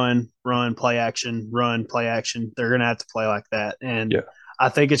run, play action, run, play action. They're going to have to play like that, and Yeah. I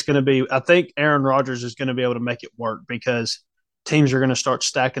think it's going to be. I think Aaron Rodgers is going to be able to make it work because teams are going to start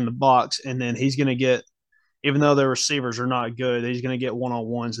stacking the box, and then he's going to get even though their receivers are not good, he's going to get one on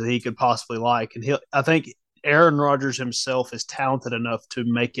ones that he could possibly like. And I think Aaron Rodgers himself is talented enough to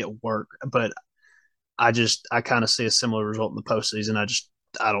make it work. But I kind of see a similar result in the postseason.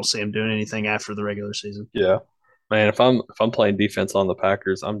 I don't see him doing anything after the regular season. Yeah. Man, if I'm playing defense on the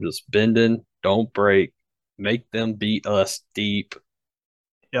Packers, I'm just bending, don't break, make them beat us deep,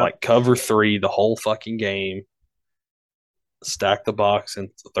 Yep. like cover three the whole fucking game, stack the box in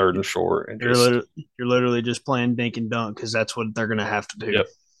third and short, and You're just literally, you're literally just playing dink and dunk because that's what they're going to have to do. yep.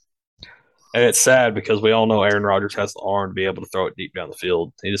 And it's sad because we all know Aaron Rodgers has the arm to be able to throw it deep down the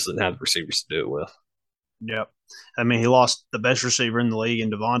field. He just doesn't have the receivers to do it with. Yep. I mean, he lost the best receiver in the league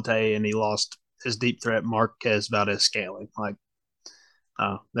in Devontae, and he lost his deep threat Marquez Valdez-Scantling.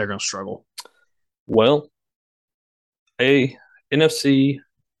 They're going to struggle. Well, a NFC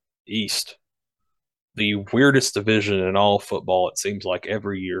East, the weirdest division in all football. It seems like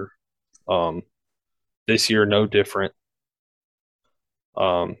every year. Um, this year, no different.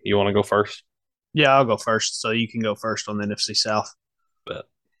 You want to go first? Yeah, I'll go first. So you can go first on the NFC South. Bet.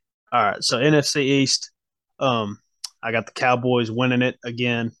 All right. So NFC East, um, I got the Cowboys winning it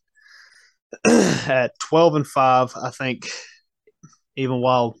again at 12-5. I think even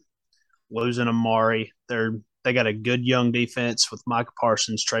while losing Amari, they got a good young defense with Micah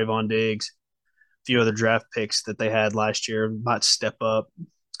Parsons, Trayvon Diggs, a few other draft picks that they had last year might step up.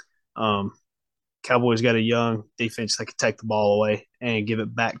 Um, Cowboys got a young defense that could take the ball away and give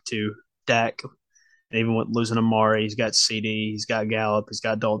it back to Dak. And even with losing Amari, he's got CD, he's got Gallup, he's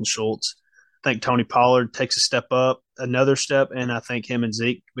got Dalton Schultz. I think Tony Pollard takes a step up, another step, and I think him and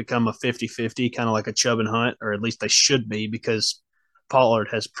Zeke become a 50-50, kind of like a Chubb and Hunt, or at least they should be because Pollard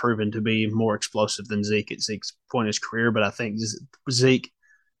has proven to be more explosive than Zeke at Zeke's point in his career. But I think Zeke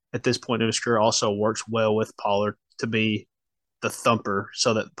at this point in his career also works well with Pollard to be the thumper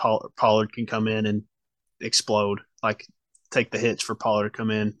so that Pollard can come in and explode, like take the hits for Pollard to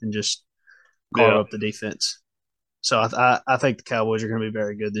come in and just carve up the defense. So I think the Cowboys are going to be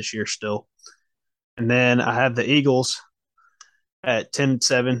very good this year still. And then I have the Eagles at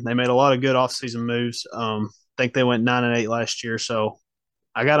 10-7. They made a lot of good offseason moves. I think they went 9-8 last year, so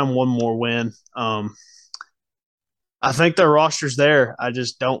I got them one more win. I think their roster's there. I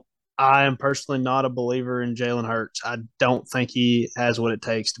just don't. I am personally not a believer in Jalen Hurts. I don't think he has what it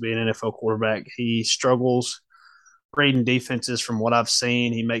takes to be an NFL quarterback. He struggles reading defenses from what I've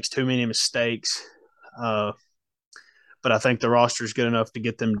seen. He makes too many mistakes. But I think the roster is good enough to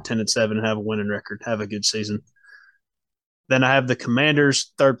get them 10-7 and have a winning record, have a good season. Then I have the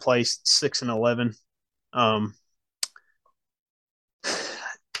Commanders, third place, 6-11.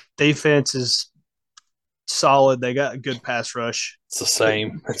 Defense is solid. They got a good pass rush. It's the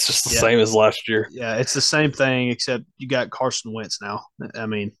same. It's just the same as last year. Yeah, it's the same thing, except you got Carson Wentz now. I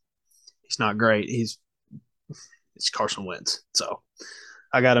mean, he's not great. It's Carson Wentz. So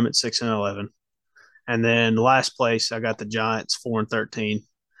I got him at 6-11. And then last place, I got the Giants 4-13.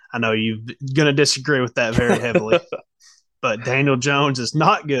 I know you're going to disagree with that very heavily, but Daniel Jones is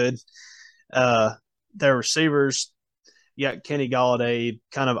not good. Their receivers, you got Kenny Galladay,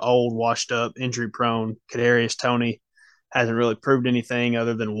 kind of old, washed up, injury prone. Kadarius Toney hasn't really proved anything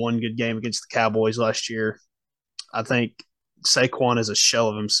other than one good game against the Cowboys last year. I think Saquon is a shell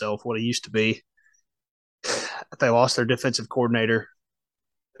of himself, what he used to be. They lost their defensive coordinator,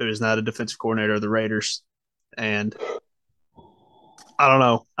 who is not a defensive coordinator of the Raiders. And I don't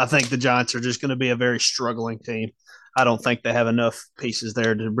know. I think the Giants are just going to be a very struggling team. I don't think they have enough pieces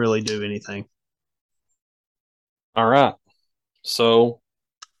there to really do anything. All right. So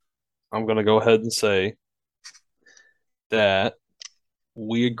I'm going to go ahead and say that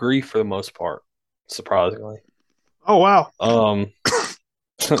we agree for the most part, surprisingly. Oh, wow.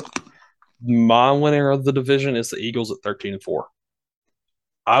 My winner of the division is the Eagles at 13-4.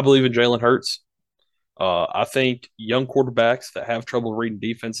 I believe in Jalen Hurts. I think young quarterbacks that have trouble reading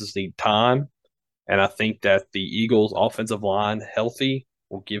defenses need time, and I think that the Eagles' offensive line healthy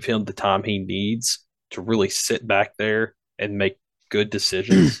will give him the time he needs to really sit back there and make good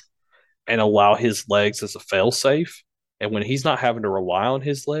decisions and allow his legs as a failsafe. And when he's not having to rely on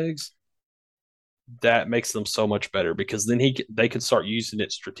his legs, that makes them so much better because then they can start using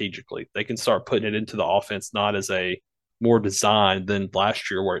it strategically. They can start putting it into the offense not as a more design than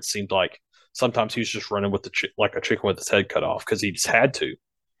last year where it seemed like sometimes he was just running with like a chicken with his head cut off because he just had to.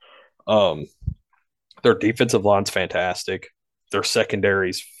 Um, their defensive line's fantastic. Their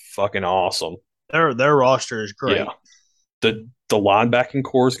secondary's fucking awesome. Their roster is Yeah, great. the linebacking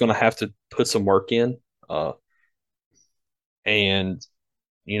core is going to have to put some work in. And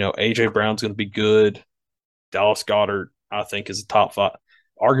AJ Brown's going to be good. Dallas Goedert, I think, is a top five,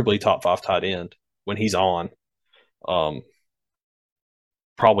 arguably top five tight end when he's on. Um,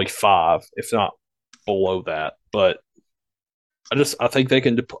 Probably five, if not below that. But I think they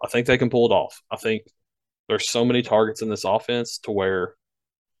can. I think they can pull it off. I think there's so many targets in this offense to where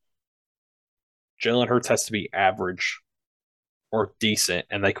Jalen Hurts has to be average or decent,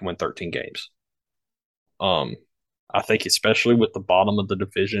 and they can win 13 games. Um, I think especially with the bottom of the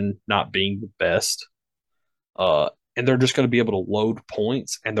division not being the best, and they're just going to be able to load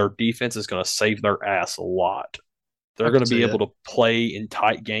points, and their defense is going to save their ass a lot. I They're going could to be see able that. to play in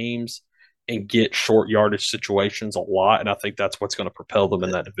tight games and get short yardage situations a lot, and I think that's what's going to propel them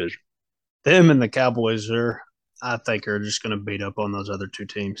in that division. Them and the Cowboys I think, are just going to beat up on those other two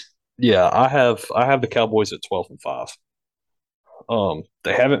teams. Yeah, I have the Cowboys at 12-5.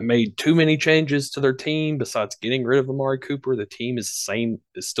 They haven't made too many changes to their team besides getting rid of Amari Cooper. The team is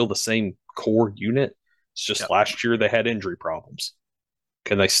still the same core unit. It's just Yep. last year they had injury problems.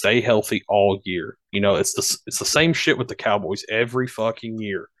 Can they stay healthy all year? It's the same shit with the Cowboys every fucking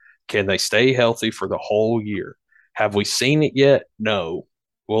year. Can they stay healthy for the whole year? Have we seen it yet? No.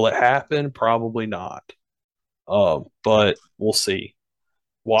 Will it happen? Probably not. But we'll see.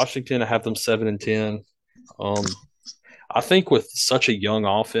 Washington, I have them 7-10. Um, I think with such a young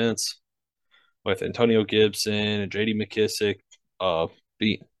offense, with Antonio Gibson and J.D. McKissick, uh,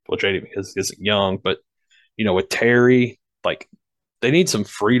 J.D. McKissick isn't young, but with Terry, like they need some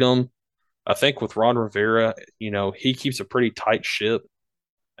freedom. I think with Ron Rivera, he keeps a pretty tight ship.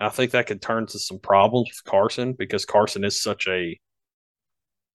 And I think that could turn to some problems with Carson because Carson is such a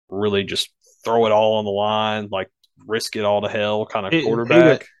really just throw it all on the line, like risk it all to hell kind of He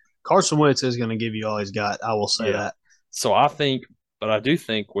quarterback. Carson Wentz is going to give you all he's got. I will say Yeah. that. So I do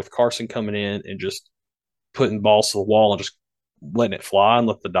think with Carson coming in and just putting balls to the wall and just letting it fly and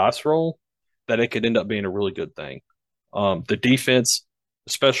let the dice roll, that it could end up being a really good thing. The defense,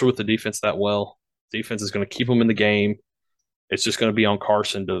 especially with the defense that well, defense is going to keep them in the game. It's just going to be on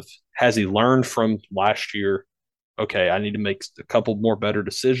Carson to has he learned from last year? Okay, I need to make a couple more better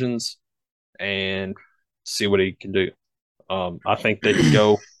decisions and see what he can do. I think they could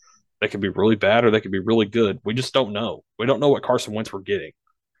go. They could be really bad or they could be really good. We just don't know. We don't know what Carson Wentz we're getting.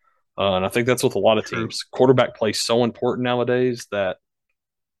 And I think that's with a lot of True. teams. Quarterback play is so important nowadays that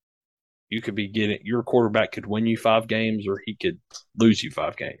you could be getting your quarterback could win you 5 games or he could lose you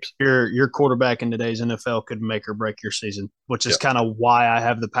 5 games. Your quarterback in today's NFL could make or break your season, which is Yep. kind of why I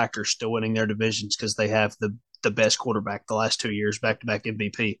have the Packers still winning their divisions because they have the best quarterback the last 2 years, back to back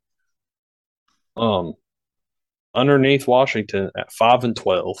MVP. Um, Underneath Washington at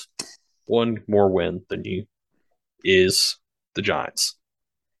 5-12, one more win than you is the Giants.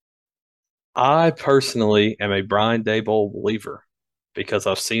 I personally am a Brian Daboll believer because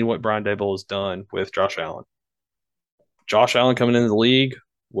I've seen what Brian Daboll has done with Josh Allen. Josh Allen coming into the league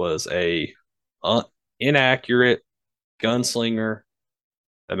was a inaccurate gunslinger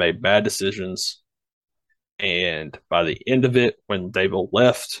that made bad decisions. And by the end of it, when Daboll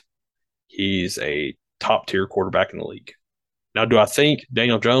left, he's a top tier quarterback in the league. Now, do I think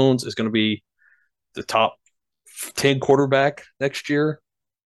Daniel Jones is going to be the top 10 quarterback next year?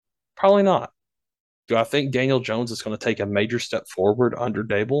 Probably not. Do I think Daniel Jones is going to take a major step forward under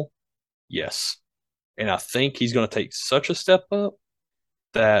Daboll? Yes. And I think he's going to take such a step up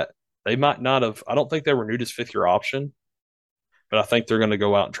that they might not have. I don't think they renewed his 5th year option, but I think they're going to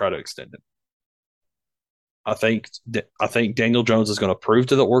go out and try to extend it. I think Daniel Jones is going to prove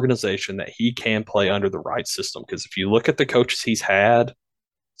to the organization that he can play under the right system. Because if you look at the coaches he's had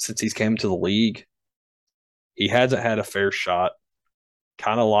since he's came to the league, he hasn't had a fair shot.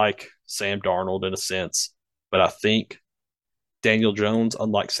 Kind of like Sam Darnold in a sense, but I think Daniel Jones,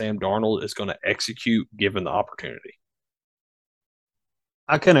 unlike Sam Darnold, is going to execute given the opportunity.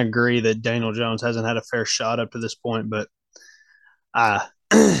 I can agree that Daniel Jones hasn't had a fair shot up to this point, but I,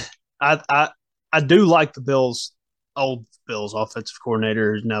 I I do like the Bills, old Bills offensive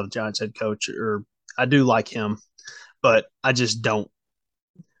coordinator, who's now the Giants head coach. Or I do like him, but I just don't.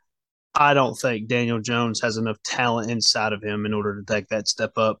 I don't think Daniel Jones has enough talent inside of him in order to take that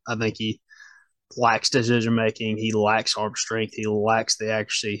step up. I think he lacks decision making. He lacks arm strength. He lacks the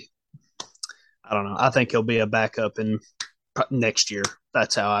accuracy. I don't know. I think he'll be a backup in next year.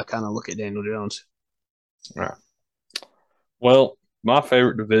 That's how I kind of look at Daniel Jones. All right. Well, my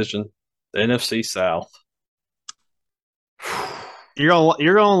favorite division, the NFC South. You're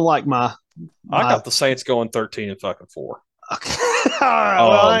gonna like I my. got the Saints going 13 and fucking 4. Okay. All right.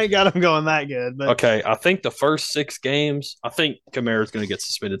 Well, I Um, ain't got them going that good, but okay, I think the first 6 games, I think Kamara's going to get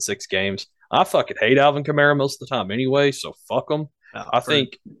suspended 6 games. I fucking hate Alvin Kamara most of the time anyway, so fuck him. I for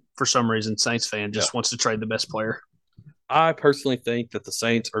think, some reason, Saints fan yeah, just wants to trade the best player. I personally think that the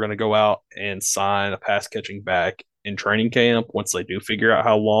Saints are going to go out and sign a pass catching back in training camp once they do figure out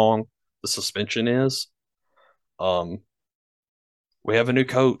how long the suspension is. Um, we have a new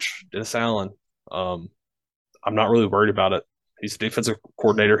coach, Dennis Allen. Um, I'm not really worried about it. He's a defensive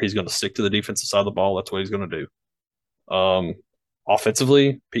coordinator. He's going to stick to the defensive side of the ball. That's what he's going to do.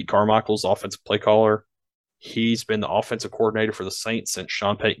 Offensively, Pete Carmichael's offensive play caller. He's been the offensive coordinator for the Saints since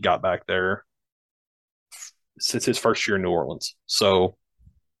Sean Payton got back there, since his first year in New Orleans. So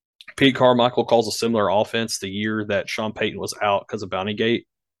Pete Carmichael calls a similar offense the year that Sean Payton was out because of Bounty Gate.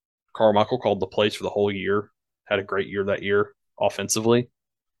 Carmichael called the plays for the whole year, had a great year that year offensively.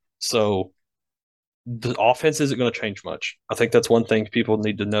 So the offense isn't going to change much. I think that's one thing people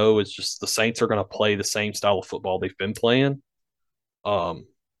need to know is just the Saints are going to play the same style of football they've been playing. Um,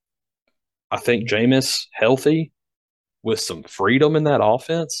 I think Jameis healthy with some freedom in that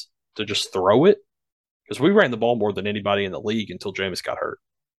offense to just throw it because we ran the ball more than anybody in the league until Jameis got hurt.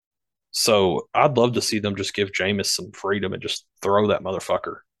 So I'd love to see them just give Jameis some freedom and just throw that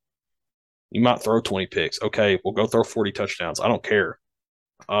motherfucker. You might throw 20 picks. Okay, we'll go throw 40 touchdowns. I don't care.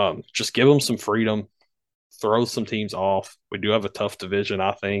 Just give them some freedom, throw some teams off. We do have a tough division,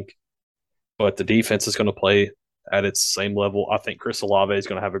 I think, but the defense is going to play at its same level. I think Chris Olave is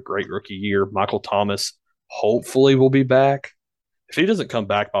going to have a great rookie year. Michael Thomas hopefully will be back. If he doesn't come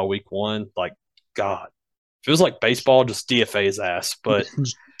back by week 1, like, God, if it was like baseball, just DFA his ass. But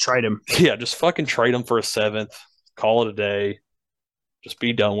Just trade him. yeah, just fucking trade him for a 7th. Call it a day. Just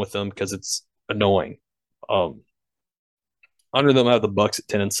be done with them because it's annoying. Um, Under them, I have the Bucks at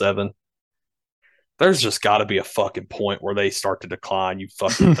 10-7. There's just got to be a fucking point where they start to decline. You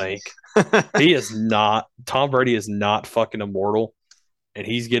fucking think he is not. Tom Brady is not fucking immortal, and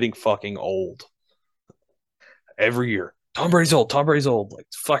he's getting fucking old every year. Tom Brady's old. Tom Brady's old. Like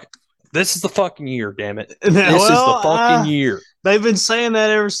fuck. This is the fucking year. Damn it. This is the fucking year. They've been saying that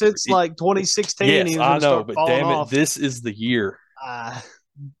ever since like 2016. Yes, he was I know, start but falling damn it, off. this is the year. I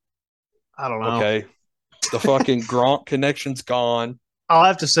don't know. Okay, the fucking Gronk connection's gone. I'll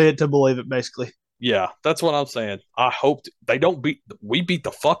have to see it to believe it. Basically, Yeah, that's what I'm saying. I hope they don't beat. We beat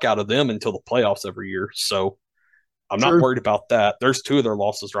the fuck out of them until the playoffs every year. So I'm not True. worried about that. There's 2 of their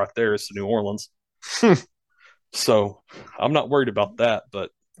losses right there. It's New Orleans. So I'm not worried about that.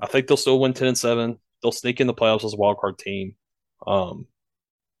 But I think they'll still win 10-7. They'll sneak in the playoffs as a wild card team. And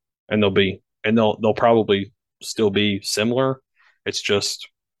they'll probably still be similar. It's just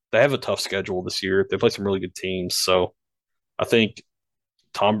they have a tough schedule this year. They play some really good teams. So I think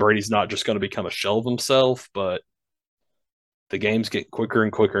Tom Brady's not just going to become a shell of himself, but the games get quicker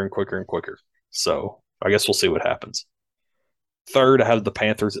and quicker and quicker and quicker. So I guess we'll see what happens. Third, I have the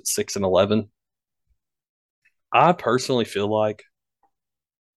Panthers at 6-11. I personally feel like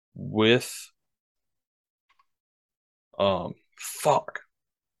with fuck,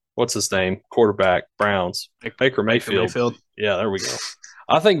 what's his name? Quarterback, Browns, Baker Mayfield. Yeah, there we go.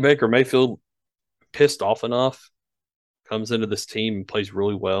 I think Baker Mayfield pissed off enough, comes into this team and plays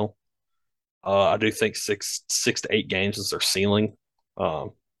really well. I do think 6 to 8 games is their ceiling.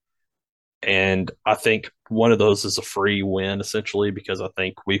 And I think one of those is a free win, essentially, because I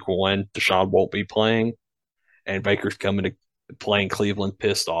think week 1, Deshaun won't be playing, and Baker's coming to playing Cleveland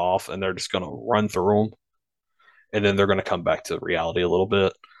pissed off, and they're just going to run through them. And then they're going to come back to reality a little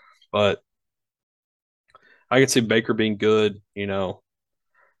bit. But I could see Baker being good.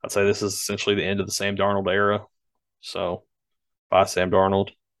 I'd say this is essentially the end of the Sam Darnold era. So, bye, Sam Darnold.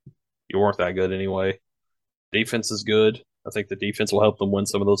 You weren't that good anyway. Defense is good. I think the defense will help them win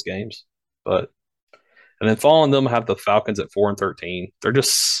some of those games. And then following them, I have the Falcons at 4-13.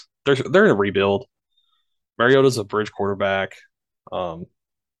 They're in a rebuild. Mariota's a bridge quarterback.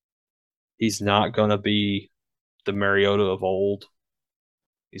 He's not going to be the Mariota of old.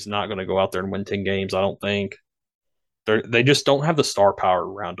 He's not going to go out there and win 10 games, I don't think. They just don't have the star power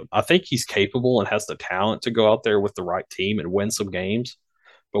around him. I think he's capable and has the talent to go out there with the right team and win some games.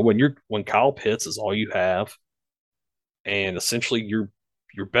 But when Kyle Pitts is all you have, and essentially your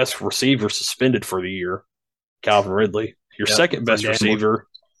best receiver suspended for the year, Calvin Ridley, Yep, for gambling.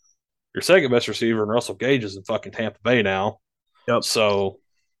 your second best receiver, and Russell Gage is in fucking Tampa Bay now. Yep. So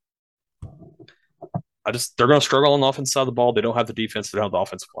they're going to struggle on the offensive side of the ball. They don't have the defense. They don't have the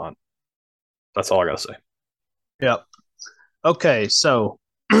offensive line. That's all I got to say. Yep. Okay, so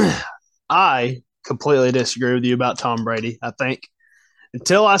I completely disagree with you about Tom Brady. I think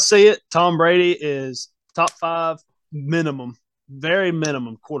until I see it, Tom Brady is top 5 minimum, very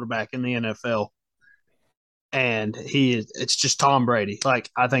minimum quarterback in the NFL. And it's just Tom Brady. Like,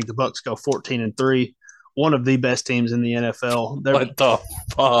 I think the Bucks go 14-3, one of the best teams in the NFL. What the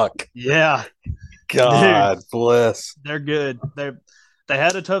fuck? Yeah. God bless. They're good. They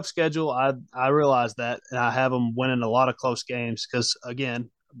had a tough schedule. I realize that, and I have them winning a lot of close games because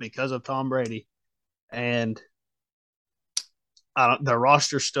of Tom Brady, and their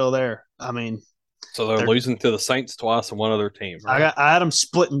roster's still there. I mean, so they're losing to the Saints twice and one other team. Right? I had them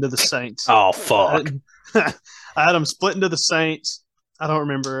splitting to the Saints. Oh fuck! I had them splitting to the Saints. I don't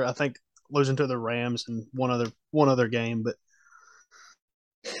remember. I think losing to the Rams and one other game. But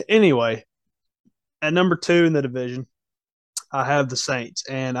anyway, at number 2 in the division, I have the Saints,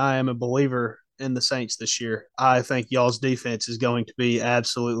 and I am a believer in the Saints this year. I think y'all's defense is going to be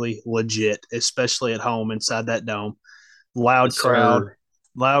absolutely legit, especially at home inside that dome. Loud crowd.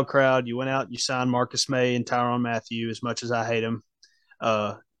 Loud crowd. You went out, you signed Marcus May and Tyrann Mathieu, as much as I hate him.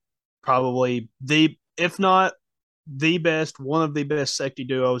 Probably if not the best, one of the best safety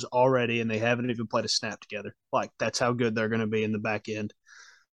duos already, and they haven't even played a snap together. Like, that's how good they're going to be in the back end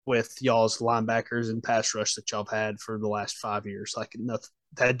with y'all's linebackers and pass rush that y'all have had for the last 5 years. Like,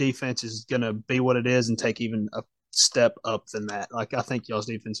 that defense is going to be what it is and take even a step up than that. Like, I think y'all's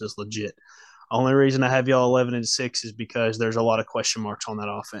defense is legit. Only reason I have y'all 11-6 is because there's a lot of question marks on that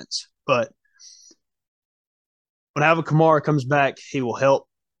offense. But when Alvin Kamara comes back, he will help.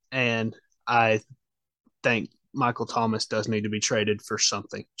 And I think Michael Thomas does need to be traded for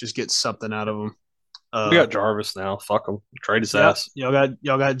something. Just get something out of him. We got Jarvis now. Fuck him. Trade his ass. Y'all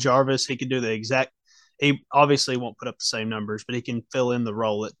got Jarvis. He can do the exact. He obviously won't put up the same numbers, but he can fill in the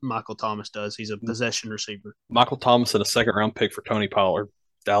role that Michael Thomas does. He's a possession receiver. Michael Thomas and a second-round pick for Tony Pollard.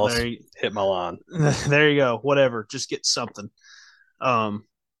 Dallas hit my line. There you go. Whatever. Just get something. I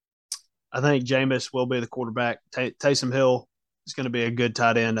think Jameis will be the quarterback. Taysom Hill is going to be a good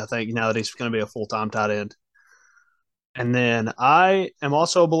tight end, I think, now that he's going to be a full-time tight end. And then I am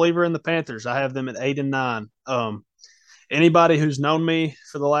also a believer in the Panthers. I have them at 8-9. Anybody who's known me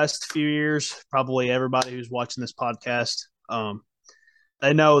for the last few years, probably everybody who's watching this podcast,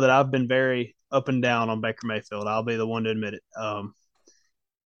 they know that I've been very up and down on Baker Mayfield. I'll be the one to admit it.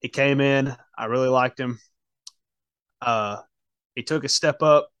 He came in. I really liked him. He took a step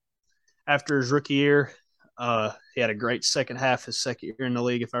up after his rookie year. He had a great second half, his second year in the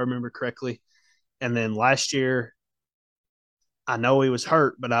league, if I remember correctly. And then last year, I know he was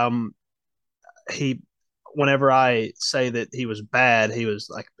hurt, but whenever I say that he was bad, he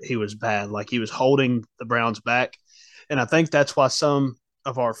was bad. Like, he was holding the Browns back. And I think that's why some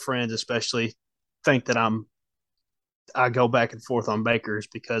of our friends especially think that I go back and forth on Baker's,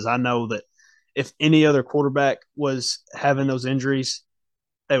 because I know that if any other quarterback was having those injuries,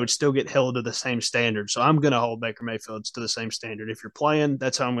 they would still get held to the same standard. So I'm going to hold Baker Mayfield to the same standard. If you're playing,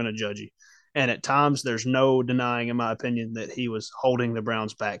 that's how I'm going to judge you. And at times, there's no denying, in my opinion, that he was holding the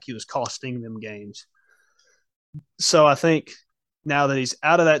Browns back. He was costing them games. So I think now that he's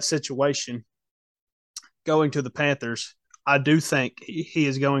out of that situation, going to the Panthers, I do think he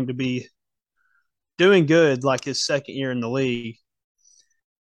is going to be doing good, like his second year in the league,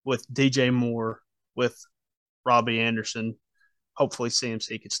 with DJ Moore, with Robbie Anderson. Hopefully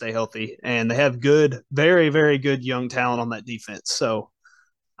CMC could stay healthy. And they have good, very, very good young talent on that defense. So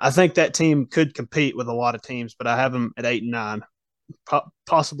I think that team could compete with a lot of teams, but I have them at 8-9,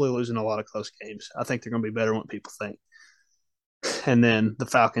 possibly losing a lot of close games. I think they're going to be better than what people think. And then the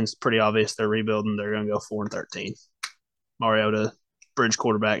Falcons, pretty obvious, they're rebuilding. They're going to go 4-13. Mariota, bridge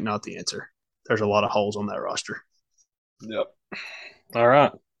quarterback, not the answer. There's a lot of holes on that roster. Yep. All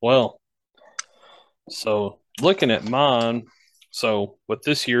right. Well, so looking at mine, so with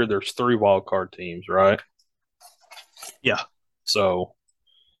this year, there's 3 wild card teams, right? Yeah. So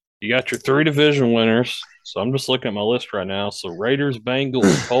you got your 3 division winners. So I'm just looking at my list right now. So Raiders,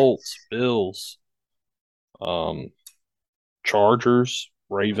 Bengals, Colts, Bills, Chargers,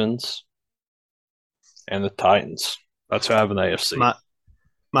 Ravens, and the Titans. That's how I have an AFC.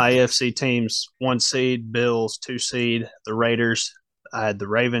 my AFC teams: 1 seed, Bills; 2 seed, the Raiders. I had the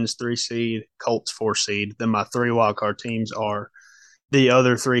Ravens 3 seed, Colts 4 seed. Then my 3 wildcard teams are the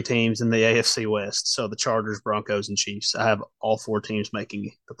other 3 teams in the AFC West. So the Chargers, Broncos, and Chiefs. I have all 4 teams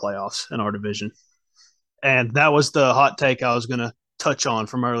making the playoffs in our division. And that was the hot take I was going to touch on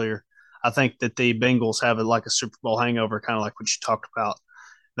from earlier. I think that the Bengals have like a Super Bowl hangover, kind of like what you talked about.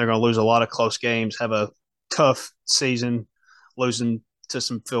 They're going to lose a lot of close games, have a tough season, losing to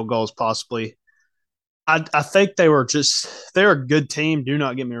some field goals possibly. I think they're a good team. Do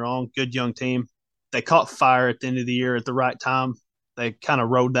not get me wrong, good young team. They caught fire at the end of the year at the right time. They kind of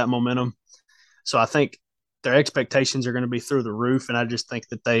rode that momentum. So I think their expectations are going to be through the roof, and I just think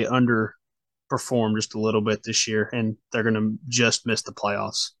that they underperformed just a little bit this year, and they're going to just miss the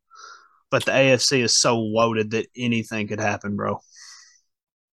playoffs. But the AFC is so loaded that anything could happen, bro.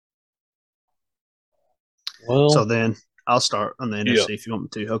 So Well, then I'll start on the yeah, NFC if you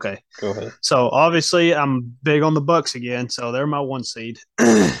want me to. Okay. go ahead. So obviously I'm big on the Bucks again, so they're my 1 seed.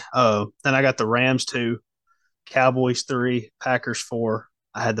 Then I got the Rams 2, Cowboys 3, Packers 4.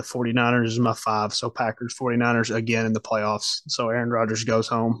 I had the 49ers as my 5, so Packers 49ers again in the playoffs. So Aaron Rodgers goes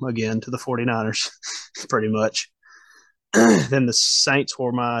home again to the 49ers pretty much. Then the Saints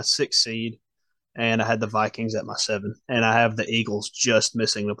were my 6 seed, and I had the Vikings at my 7, and I have the Eagles just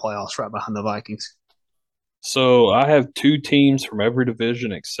missing the playoffs right behind the Vikings. So I have 2 teams from every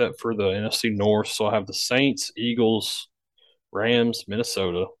division except for the NFC North. So I have the Saints, Eagles, Rams,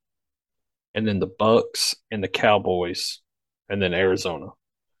 Minnesota, and then the Bucks and the Cowboys, and then Arizona.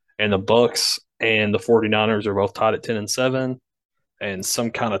 And the Bucks and the 49ers are both tied at 10-7, and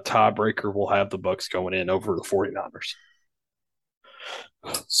some kind of tiebreaker will have the Bucks going in over the 49ers.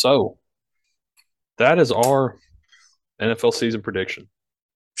 So that is our NFL season prediction.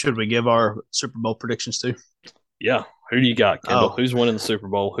 Should we give our Super Bowl predictions too? Yeah. Who do you got, Kendall? Oh, Who's winning the Super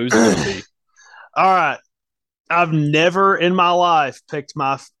Bowl? Who's it going to be? all right. I've never in my life picked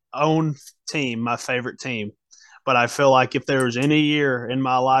my own team, my favorite team. But I feel like if there was any year in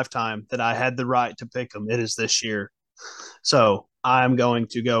my lifetime that I had the right to pick them, it is this year. So I'm going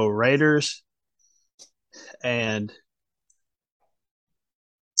to go Raiders, and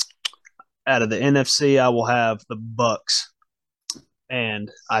out of the NFC, I will have the Bucks,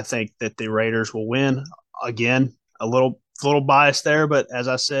 and I think that the Raiders will win again. A little biased there, but as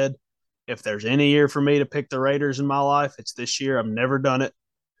I said, if there's any year for me to pick the Raiders in my life, it's this year. I've never done it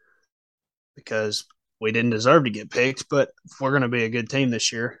because we didn't deserve to get picked, but we're going to be a good team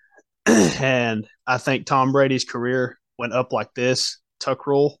this year. And I think Tom Brady's career went up like this, tuck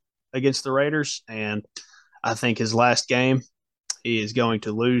rule against the Raiders, and I think his last game he is going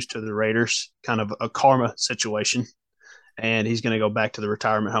to lose to the Raiders, kind of a karma situation, and he's going to go back to the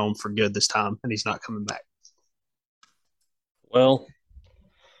retirement home for good this time, and he's not coming back. Well,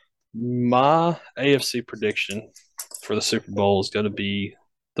 my AFC prediction for the Super Bowl is going to be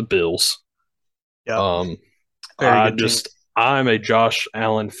the Bills. Yep, Um, very good team. I'm a Josh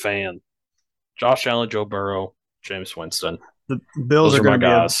Allen fan. Josh Allen, Joe Burrow, James Winston. The Bills Those are are going my to be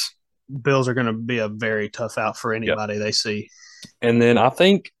a guys. Bills are going to be a very tough out for Yep. anybody they see. And then I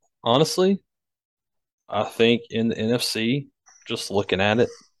think, honestly, I think in the NFC, just looking at it,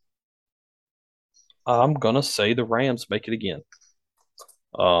 I'm gonna say the Rams make it again.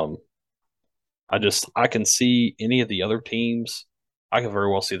 Um, I can see any of the other teams. I can very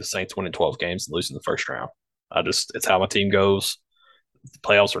well see the Saints winning 12 games and losing the first round. It's how my team goes. The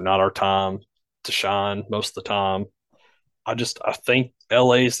playoffs are not our time to shine most of the time. I think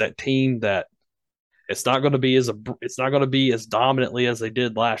LA is that team that it's not going to be as dominantly as they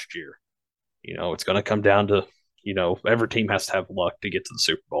did last year. It's going to come down to every team has to have luck to get to the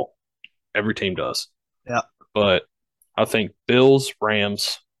Super Bowl. Every team does. Yeah, But I think Bills,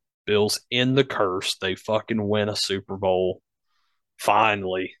 Rams, Bills in the curse. They fucking win a Super Bowl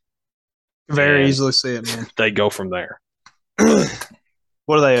finally, very and easily see it, man. they go from there. But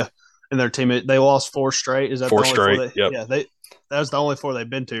What are they in their team? They lost 4 straight. Is that the four only 4 straight. they? Yep. Yeah, that was the only 4 they've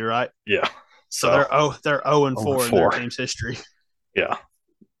been to, right? Yeah. So So they're 0 and over 4 in their four. team's history. Yeah.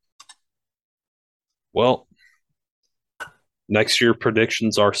 Well, next year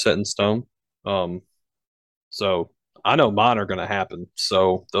predictions are set in stone. Um, so I know mine are going to happen.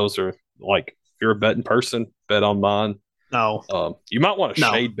 So those are like, if you're a betting person, bet on mine. No, You might want to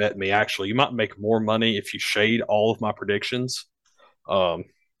no. shade bet me. Actually, you might make more money if you shade all of my predictions. Um,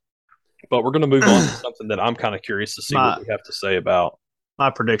 but we're going to move on to something that I'm kind of curious to see what my we have to say about my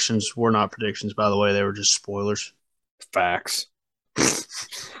predictions were not predictions, by the way. They were just spoilers. facts.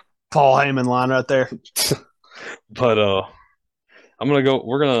 Paul Heyman line right there. But I'm gonna go.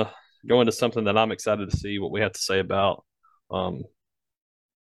 We're gonna go into something that I'm excited to see what we have to say about. Um,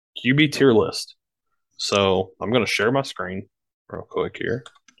 QB tier list. So I'm going to share my screen real quick here.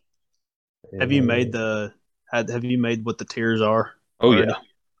 Have you made have you made what the tiers are Oh, already? yeah.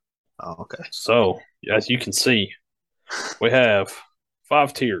 Oh, okay. So as you can see, we have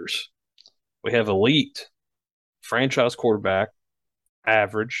 5 tiers. We have elite, franchise quarterback,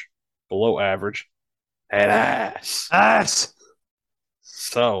 average, below average, and ass. Ass.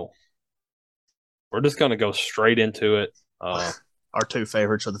 So we're just going to go straight into it. Our two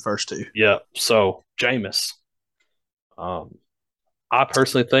favorites are the first two. Yeah. So Jameis, um, I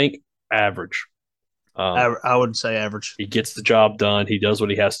personally think average. I would say average. He gets the job done. He does what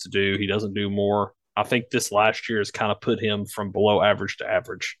he has to do. He doesn't do more. I think this last year has kind of put him from below average to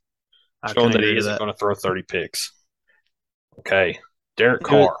average, I can showing that agree he to isn't that. going to throw 30 picks. Okay. Derek He,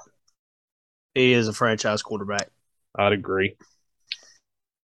 Carr, he is a franchise quarterback. I'd agree.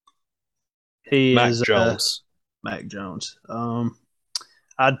 He Mac is Jones, Mac Jones.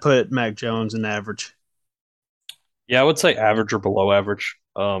 I'd put Mac Jones in average. yeah, I would say average or below average.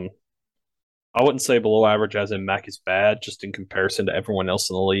 I wouldn't say below average as in Mac is bad, just in comparison to everyone else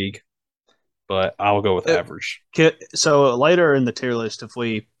in the league, but I'll go with average. So later in the tier list, if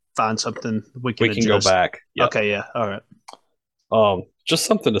we find something, we can We can go adjust. back. Yep. Okay, yeah, all right. Just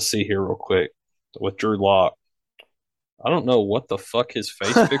something to see here real quick with Drew Lock. I don't know what the fuck his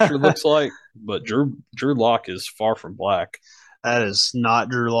face picture looks like, but Drew Lock is far from black. That is not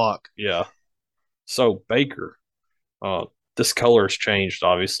Drew Lock. Yeah. So Baker, uh, this color has changed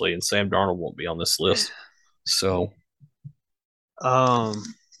obviously, and Sam Darnold won't be on this list. So Um,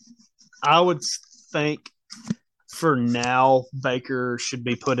 I would think for now Baker should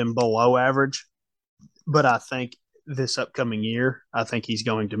be put in below average, but I think this upcoming year, I think he's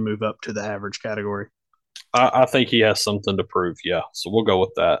going to move up to the average category. I think he has something to prove. Yeah. So we'll go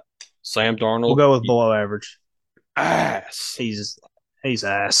with that. Sam We'll Darnold, go with below average. ass. He's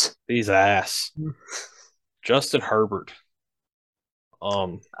ass. He's ass. Justin Herbert.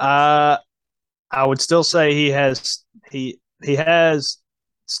 Uh, I would still say he has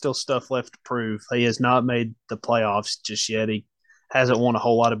still stuff left to prove. He has not made the playoffs just yet. He hasn't won a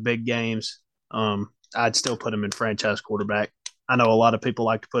whole lot of big games. I'd still put him in franchise quarterback. I know a lot of people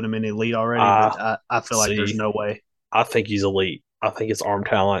like to put him in elite already, but I feel like there's no way. I think he's elite. I think his arm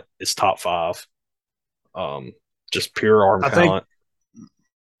talent is top 5. Just pure arm talent.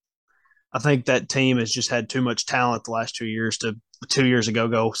 I think that team has just had too much talent the last 2 years to 2 years ago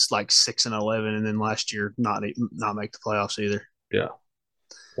go like 6-11, and then last year not make the playoffs either. Yeah.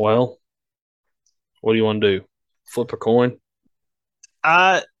 Well, what do you want to do? Flip a coin?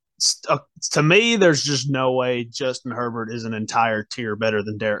 To me, there's just no way Justin Herbert is an entire tier better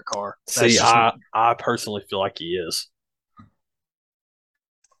than Derek Carr. See, I personally feel like he is.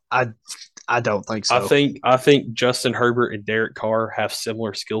 I don't think so. I think Justin Herbert and Derek Carr have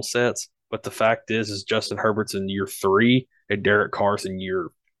similar skill sets, but the fact is Justin Herbert's in year 3 and Derek Carr's in year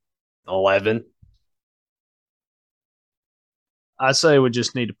 11. I say we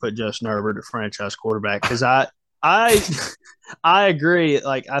just need to put Justin Herbert at franchise quarterback because I agree.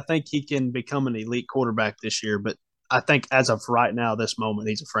 Like I think he can become an elite quarterback this year, but I think as of right now, this moment,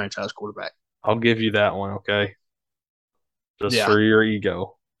 he's a franchise quarterback. I'll give you that one, okay? Just for your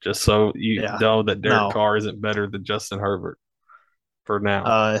ego. Just so you know that Derek Carr isn't better than Justin Herbert for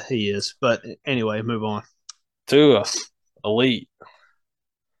now. He is. But anyway, move on. Tua, elite.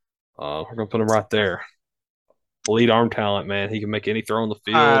 We're going to put him right there. Elite arm talent, man. He can make any throw on the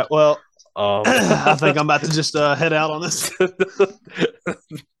field. Well, I think I'm about to just head out on this.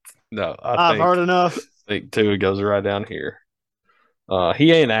 No, I've heard enough. I think Tua goes right down here.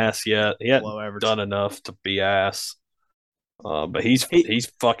 He ain't ass yet. He hasn't done enough to be ass. But he's fucking. He's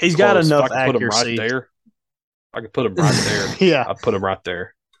close. got enough if I could accuracy. Put him right there. I could put him right there. Yeah, I'd put him right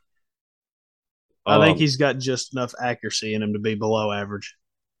there. I think he's got just enough accuracy in him to be below average.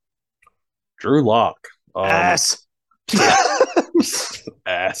 Drew Lock. Ass.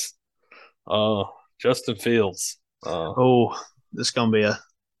 Ass. Justin Fields. This is gonna be a.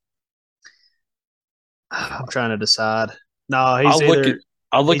 I'm trying to decide. No,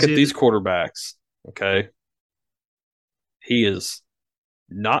 I'll look at these quarterbacks. Okay. He is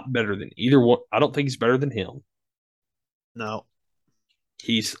not better than either one. I don't think he's better than him. No.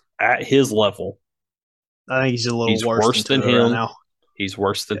 He's at his level. I think he's a little worse than him right now. He's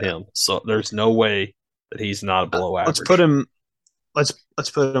worse than him. So there's no way that he's not below average. Let's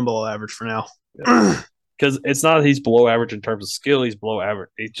put him below average for now. Because it's not that he's below average in terms of skill, he's below average.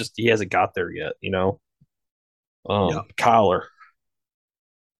 He hasn't got there yet, you know. Kyler.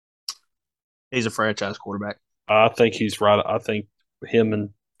 He's a franchise quarterback. I think he's right. I think him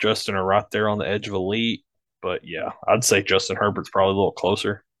and Justin are right there on the edge of elite. But yeah, I'd say Justin Herbert's probably a little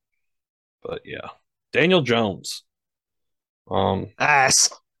closer. But yeah, Daniel Jones. Ass.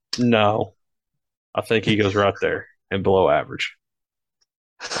 No, I think he goes right there and below average.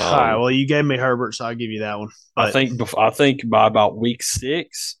 All right. Um, Well, you gave me Herbert, so I'll give you that one. But I think by about week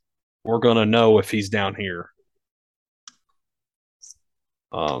 6, we're gonna know if he's down here.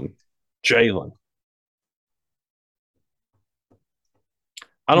 Jalen.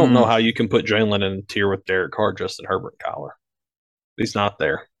 I don't know hmm. how you can put Jalen in a tier with Derek Carr, Justin Herbert, Kyler. He's not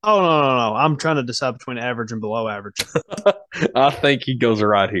there. Oh no. I'm trying to decide between average and below average. I think he goes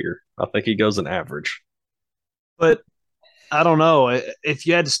right here. I think he goes an average. But I don't know. If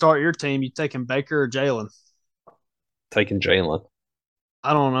you had to start your team, you taking Baker or Jalen? Taking Jalen.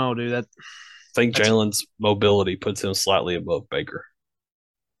 I don't know, dude. I think That's Jalen's mobility puts him slightly above Baker.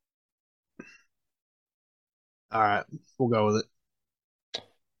 all right. We'll go with it.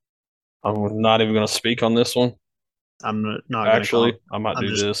 I'm not even going to speak on this one. I'm not going to Actually, comment. I might I'm do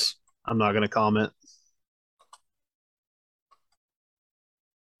just. this. I'm not going to comment.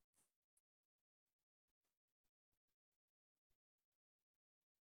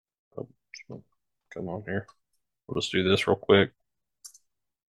 Oh, come on here. We'll just do this real quick.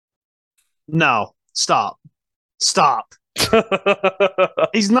 No, stop. Stop.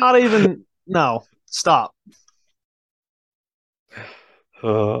 He's not even. No, stop.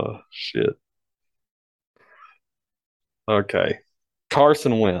 Oh, shit. Okay.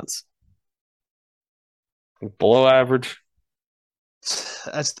 Carson Wentz. Below average.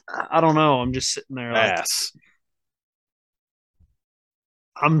 That's. I don't know. I'm just sitting there like Ass.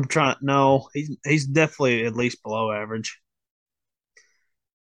 I'm trying. No, he's definitely at least below average.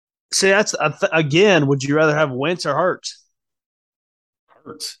 See, that's again. Would you rather have Wentz or Hurts?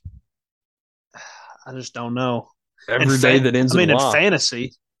 Hurts. I just don't know. Every day that ends I in mean, Y.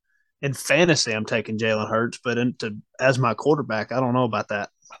 in fantasy, I'm taking Jalen Hurts, but as my quarterback, I don't know about that.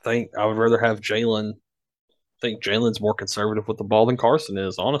 I think I would rather have Jalen. I think Jalen's more conservative with the ball than Carson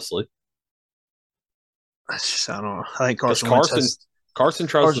is, honestly. I don't know. I think Because Carson Wentz has Carson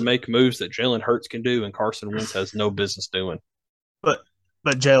tries to Carson, make moves that Jalen Hurts can do, and Carson Wentz has no business doing.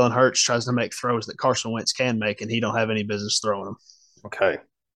 but Jalen Hurts tries to make throws that Carson Wentz can make, and he don't have any business throwing them. Okay.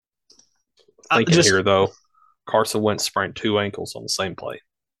 Thinking here though, Carson Wentz sprained 2 ankles on the same play.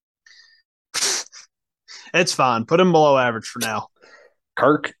 It's fine. Put him below average for now.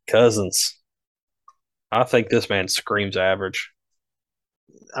 Kirk Cousins. I think this man screams average.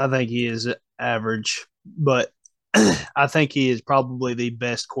 I think he is average, but I think he is probably the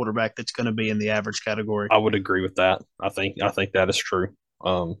best quarterback that's going to be in the average category. I would agree with that. I think that is true.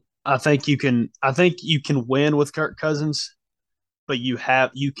 I think you can win with Kirk Cousins, but you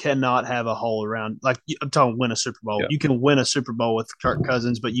cannot have a whole around like I'm talking win a Super Bowl. Yeah. You can win a Super Bowl with Kirk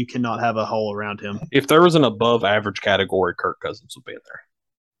Cousins, but you cannot have a hole around him. If there was an above average category, Kirk Cousins would be in there.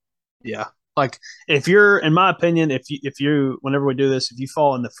 Yeah. Like if you're, in my opinion, if you whenever we do this, if you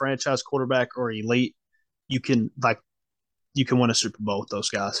fall in the franchise quarterback or elite, you can win a Super Bowl with those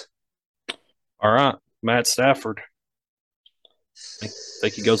guys. All right, Matt Stafford. I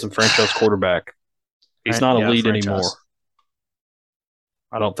think he goes in franchise quarterback. He's not elite anymore.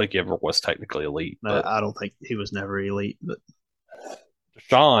 I don't think he ever was technically elite. But I don't think he was never elite. But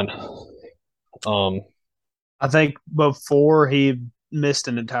Deshaun. I think before he missed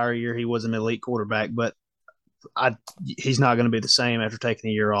an entire year, he was an elite quarterback, but he's not going to be the same after taking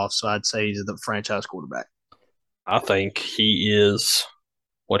a year off. So I'd say he's the franchise quarterback. I think he is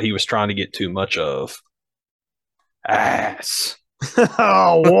what he was trying to get too much of. Ass.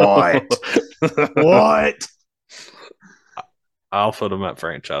 Oh, what? What? I'll put him at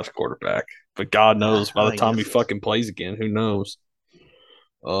franchise quarterback. But God knows by the time he fucking plays again, who knows?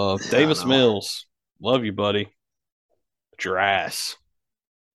 Davis Mills. Love you, buddy. But your ass.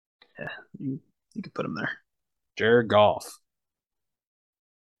 Yeah, you can put him there. Jared Goff.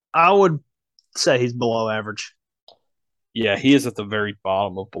 I would say he's below average. Yeah, he is at the very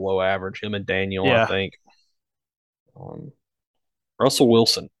bottom of below average. Him and Daniel, I think. Russell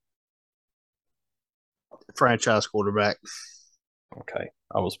Wilson. Franchise quarterback. Okay.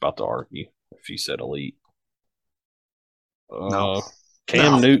 I was about to argue if you said elite. No.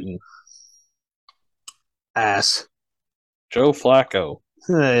 Cam Newton. Ass. Joe Flacco.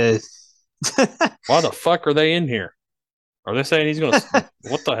 Why the fuck are they in here? Are they saying he's going to –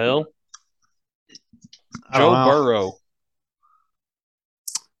 what the hell? Joe Burrow.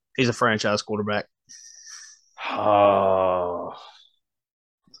 He's a franchise quarterback.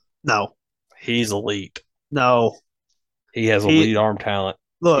 No. He's elite. No. He has elite arm talent.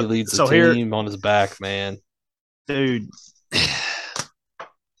 Look, he leads the team on his back, man. Dude.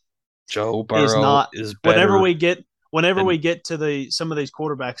 Joe Burrow is better. whenever And we get to some of these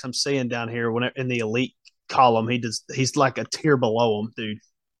quarterbacks I'm seeing down here, when in the elite column, he's like a tier below him, dude.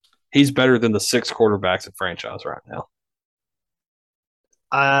 he's better than the 6 quarterbacks in franchise right now.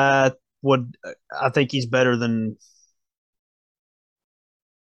 I I think he's better than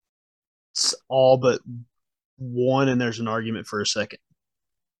all but one, and there's an argument for a second.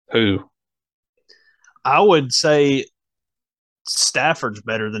 Who? I would say Stafford's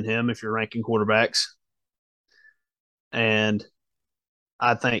better than him if you're ranking quarterbacks. And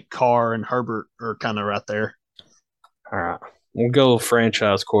I think Carr and Herbert are kind of right there. All right. We'll go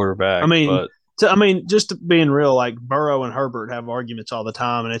franchise quarterback, I mean, but just being real, like Burrow and Herbert have arguments all the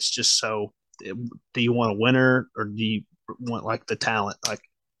time, and it's just so. Do you want a winner or do you want like the talent? Like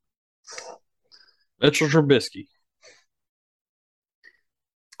Mitchell Trubisky.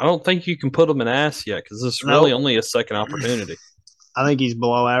 I don't think you can put him in ass yet because this is really only a second opportunity. I think he's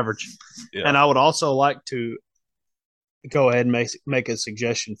below average. Yeah. And I would also like to go ahead and make a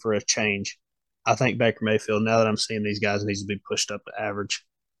suggestion for a change. I think Baker Mayfield, now that I'm seeing these guys, needs to be pushed up to average.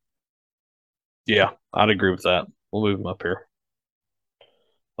 Yeah, I'd agree with that. We'll move him up here.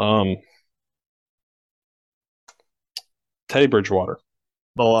 Teddy Bridgewater.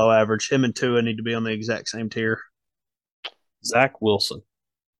 Below average. Him and Tua need to be on the exact same tier. Zach Wilson.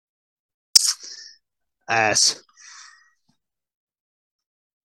 Ass.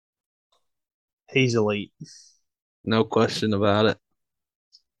 He's elite. No question about it.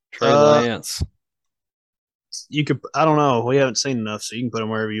 Trey Lance. You could. I don't know. We haven't seen enough, so you can put him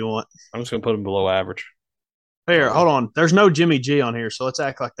wherever you want. I'm just gonna put him below average. Here, hold on. There's no Jimmy G on here, so let's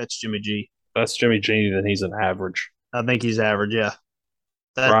act like that's Jimmy G. That's Jimmy G. Then he's an average. I think he's average. Yeah.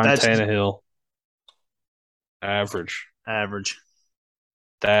 Ryan Tannehill. Average. Average.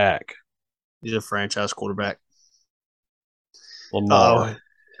 Dak. He's a franchise quarterback. Lamar.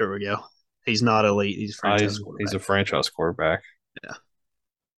 Here we go. He's not elite. He's a franchise quarterback. He's a franchise quarterback. Yeah.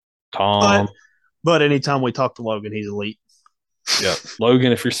 Tom. But anytime we talk to Logan, he's elite. Yeah.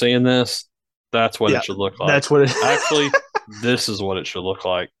 Logan, if you're seeing this, that's what it should look like. That's what it Actually, this is what it should look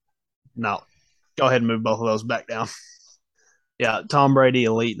like. No. Go ahead and move both of those back down. Yeah, Tom Brady,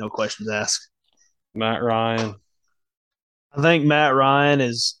 elite, no questions asked. Matt Ryan. I think Matt Ryan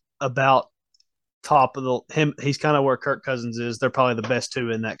is about top of him. He's kind of where Kirk Cousins is. They're probably the best two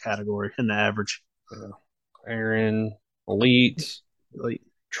in that category in the average. Yeah. Aaron, elite.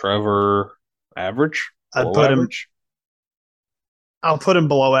 Trevor, average. I'll put him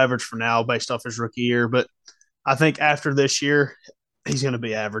below average for now based off his rookie year, but I think after this year, he's going to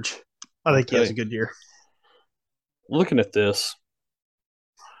be average. I think he has a good year. Looking at this,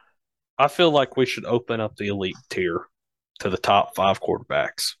 I feel like we should open up the elite tier to the top 5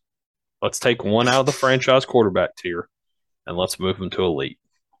 quarterbacks. Let's take one out of the franchise quarterback tier and let's move them to elite.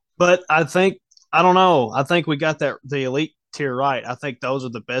 But I don't know. I think we got the elite tier right. I think those are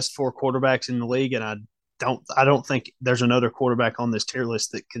the best 4 quarterbacks in the league, and I don't think there's another quarterback on this tier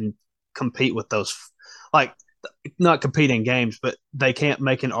list that can compete with those. Like, not compete in games, but they can't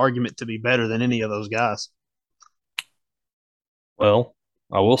make an argument to be better than any of those guys. Well,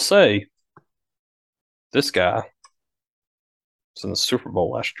 I will say this guy was in the Super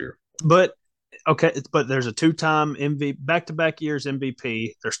Bowl last year. But there's a 2-time MVP, back-to-back years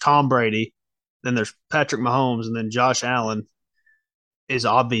MVP. There's Tom Brady, then there's Patrick Mahomes, and then Josh Allen is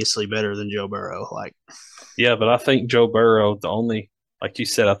obviously better than Joe Burrow. Yeah, but I think Joe Burrow, like you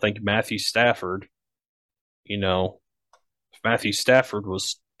said, I think Matthew Stafford, if Matthew Stafford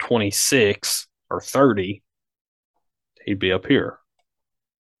was 26 or 30, he'd be up here.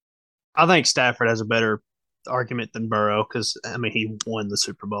 I think Stafford has a better argument than Burrow because, he won the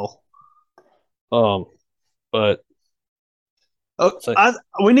Super Bowl. But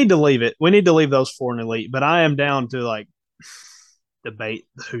we need to leave it. We need to leave those 4 in elite, but I am down to debate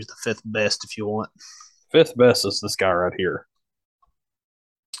who's the 5th best if you want. 5th best is this guy right here.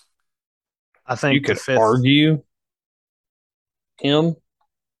 I think you could argue him.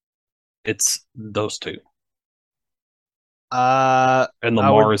 It's those 2. And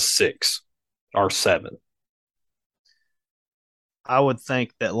Lamar is 6 or 7. I would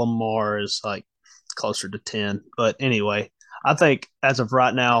think that Lamar is closer to 10. But anyway, I think as of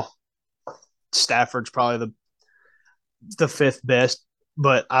right now, Stafford's probably the 5th best.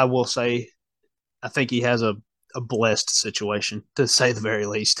 But I will say, I think he has a blessed situation, to say the very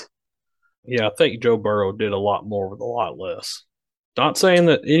least. Yeah, I think Joe Burrow did a lot more with a lot less. Not saying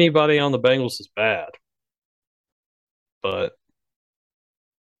that anybody on the Bengals is bad, but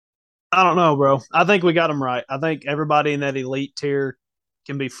I don't know, bro. I think we got him right. I think everybody in that elite tier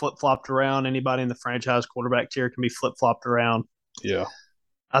can be flip-flopped around. Anybody in the franchise quarterback tier can be flip-flopped around. Yeah.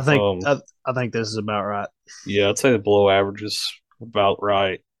 I think Um, I think this is about right. yeah, I'd say the below average is about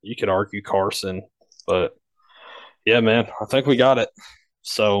right. You could argue Carson, but yeah, man, I think we got it.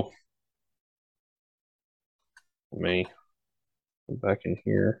 So let me go back in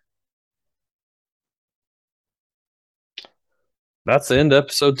here. That's the end of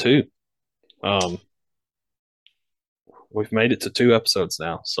episode 2. Um, we've made it to 2 episodes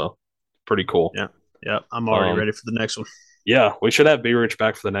now, so pretty cool. Yeah, yeah. I'm already Um, ready for the next one. yeah, we should have B Rich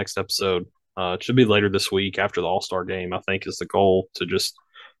back for the next episode. It should be later this week after the All Star game. I think is the goal to just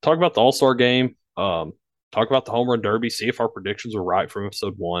talk about the All Star game, talk about the home run derby, see if our predictions were right from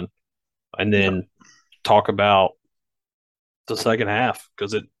episode 1, and Yep. then talk about the second half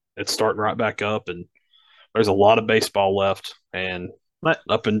because it's starting right back up and there's a lot of baseball left. And Might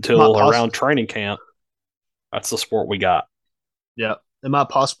up might until around training camp, that's the sport we got. Yeah, it might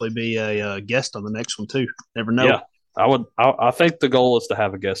possibly be a guest on the next one too. Never know. Yeah, I would. I think the goal is to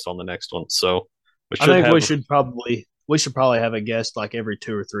have a guest on the next one, so we I should think have. we should probably have a guest like every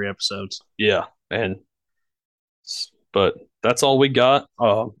 2 or 3 episodes. Yeah, and but that's all we got.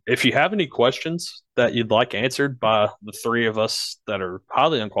 If you have any questions that you'd like answered by the 3 of us that are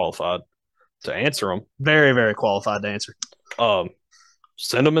highly unqualified to answer them, Very, very qualified to answer. um,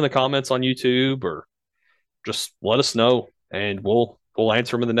 send them in the comments on YouTube or just let us know, and we'll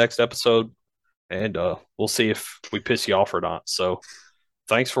answer them in the next episode, and we'll see if we piss you off or not. So,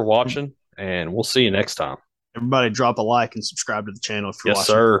 thanks for watching, and we'll see you next time. Everybody, drop a like and subscribe to the channel if you're Yes,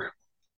 watching. sir.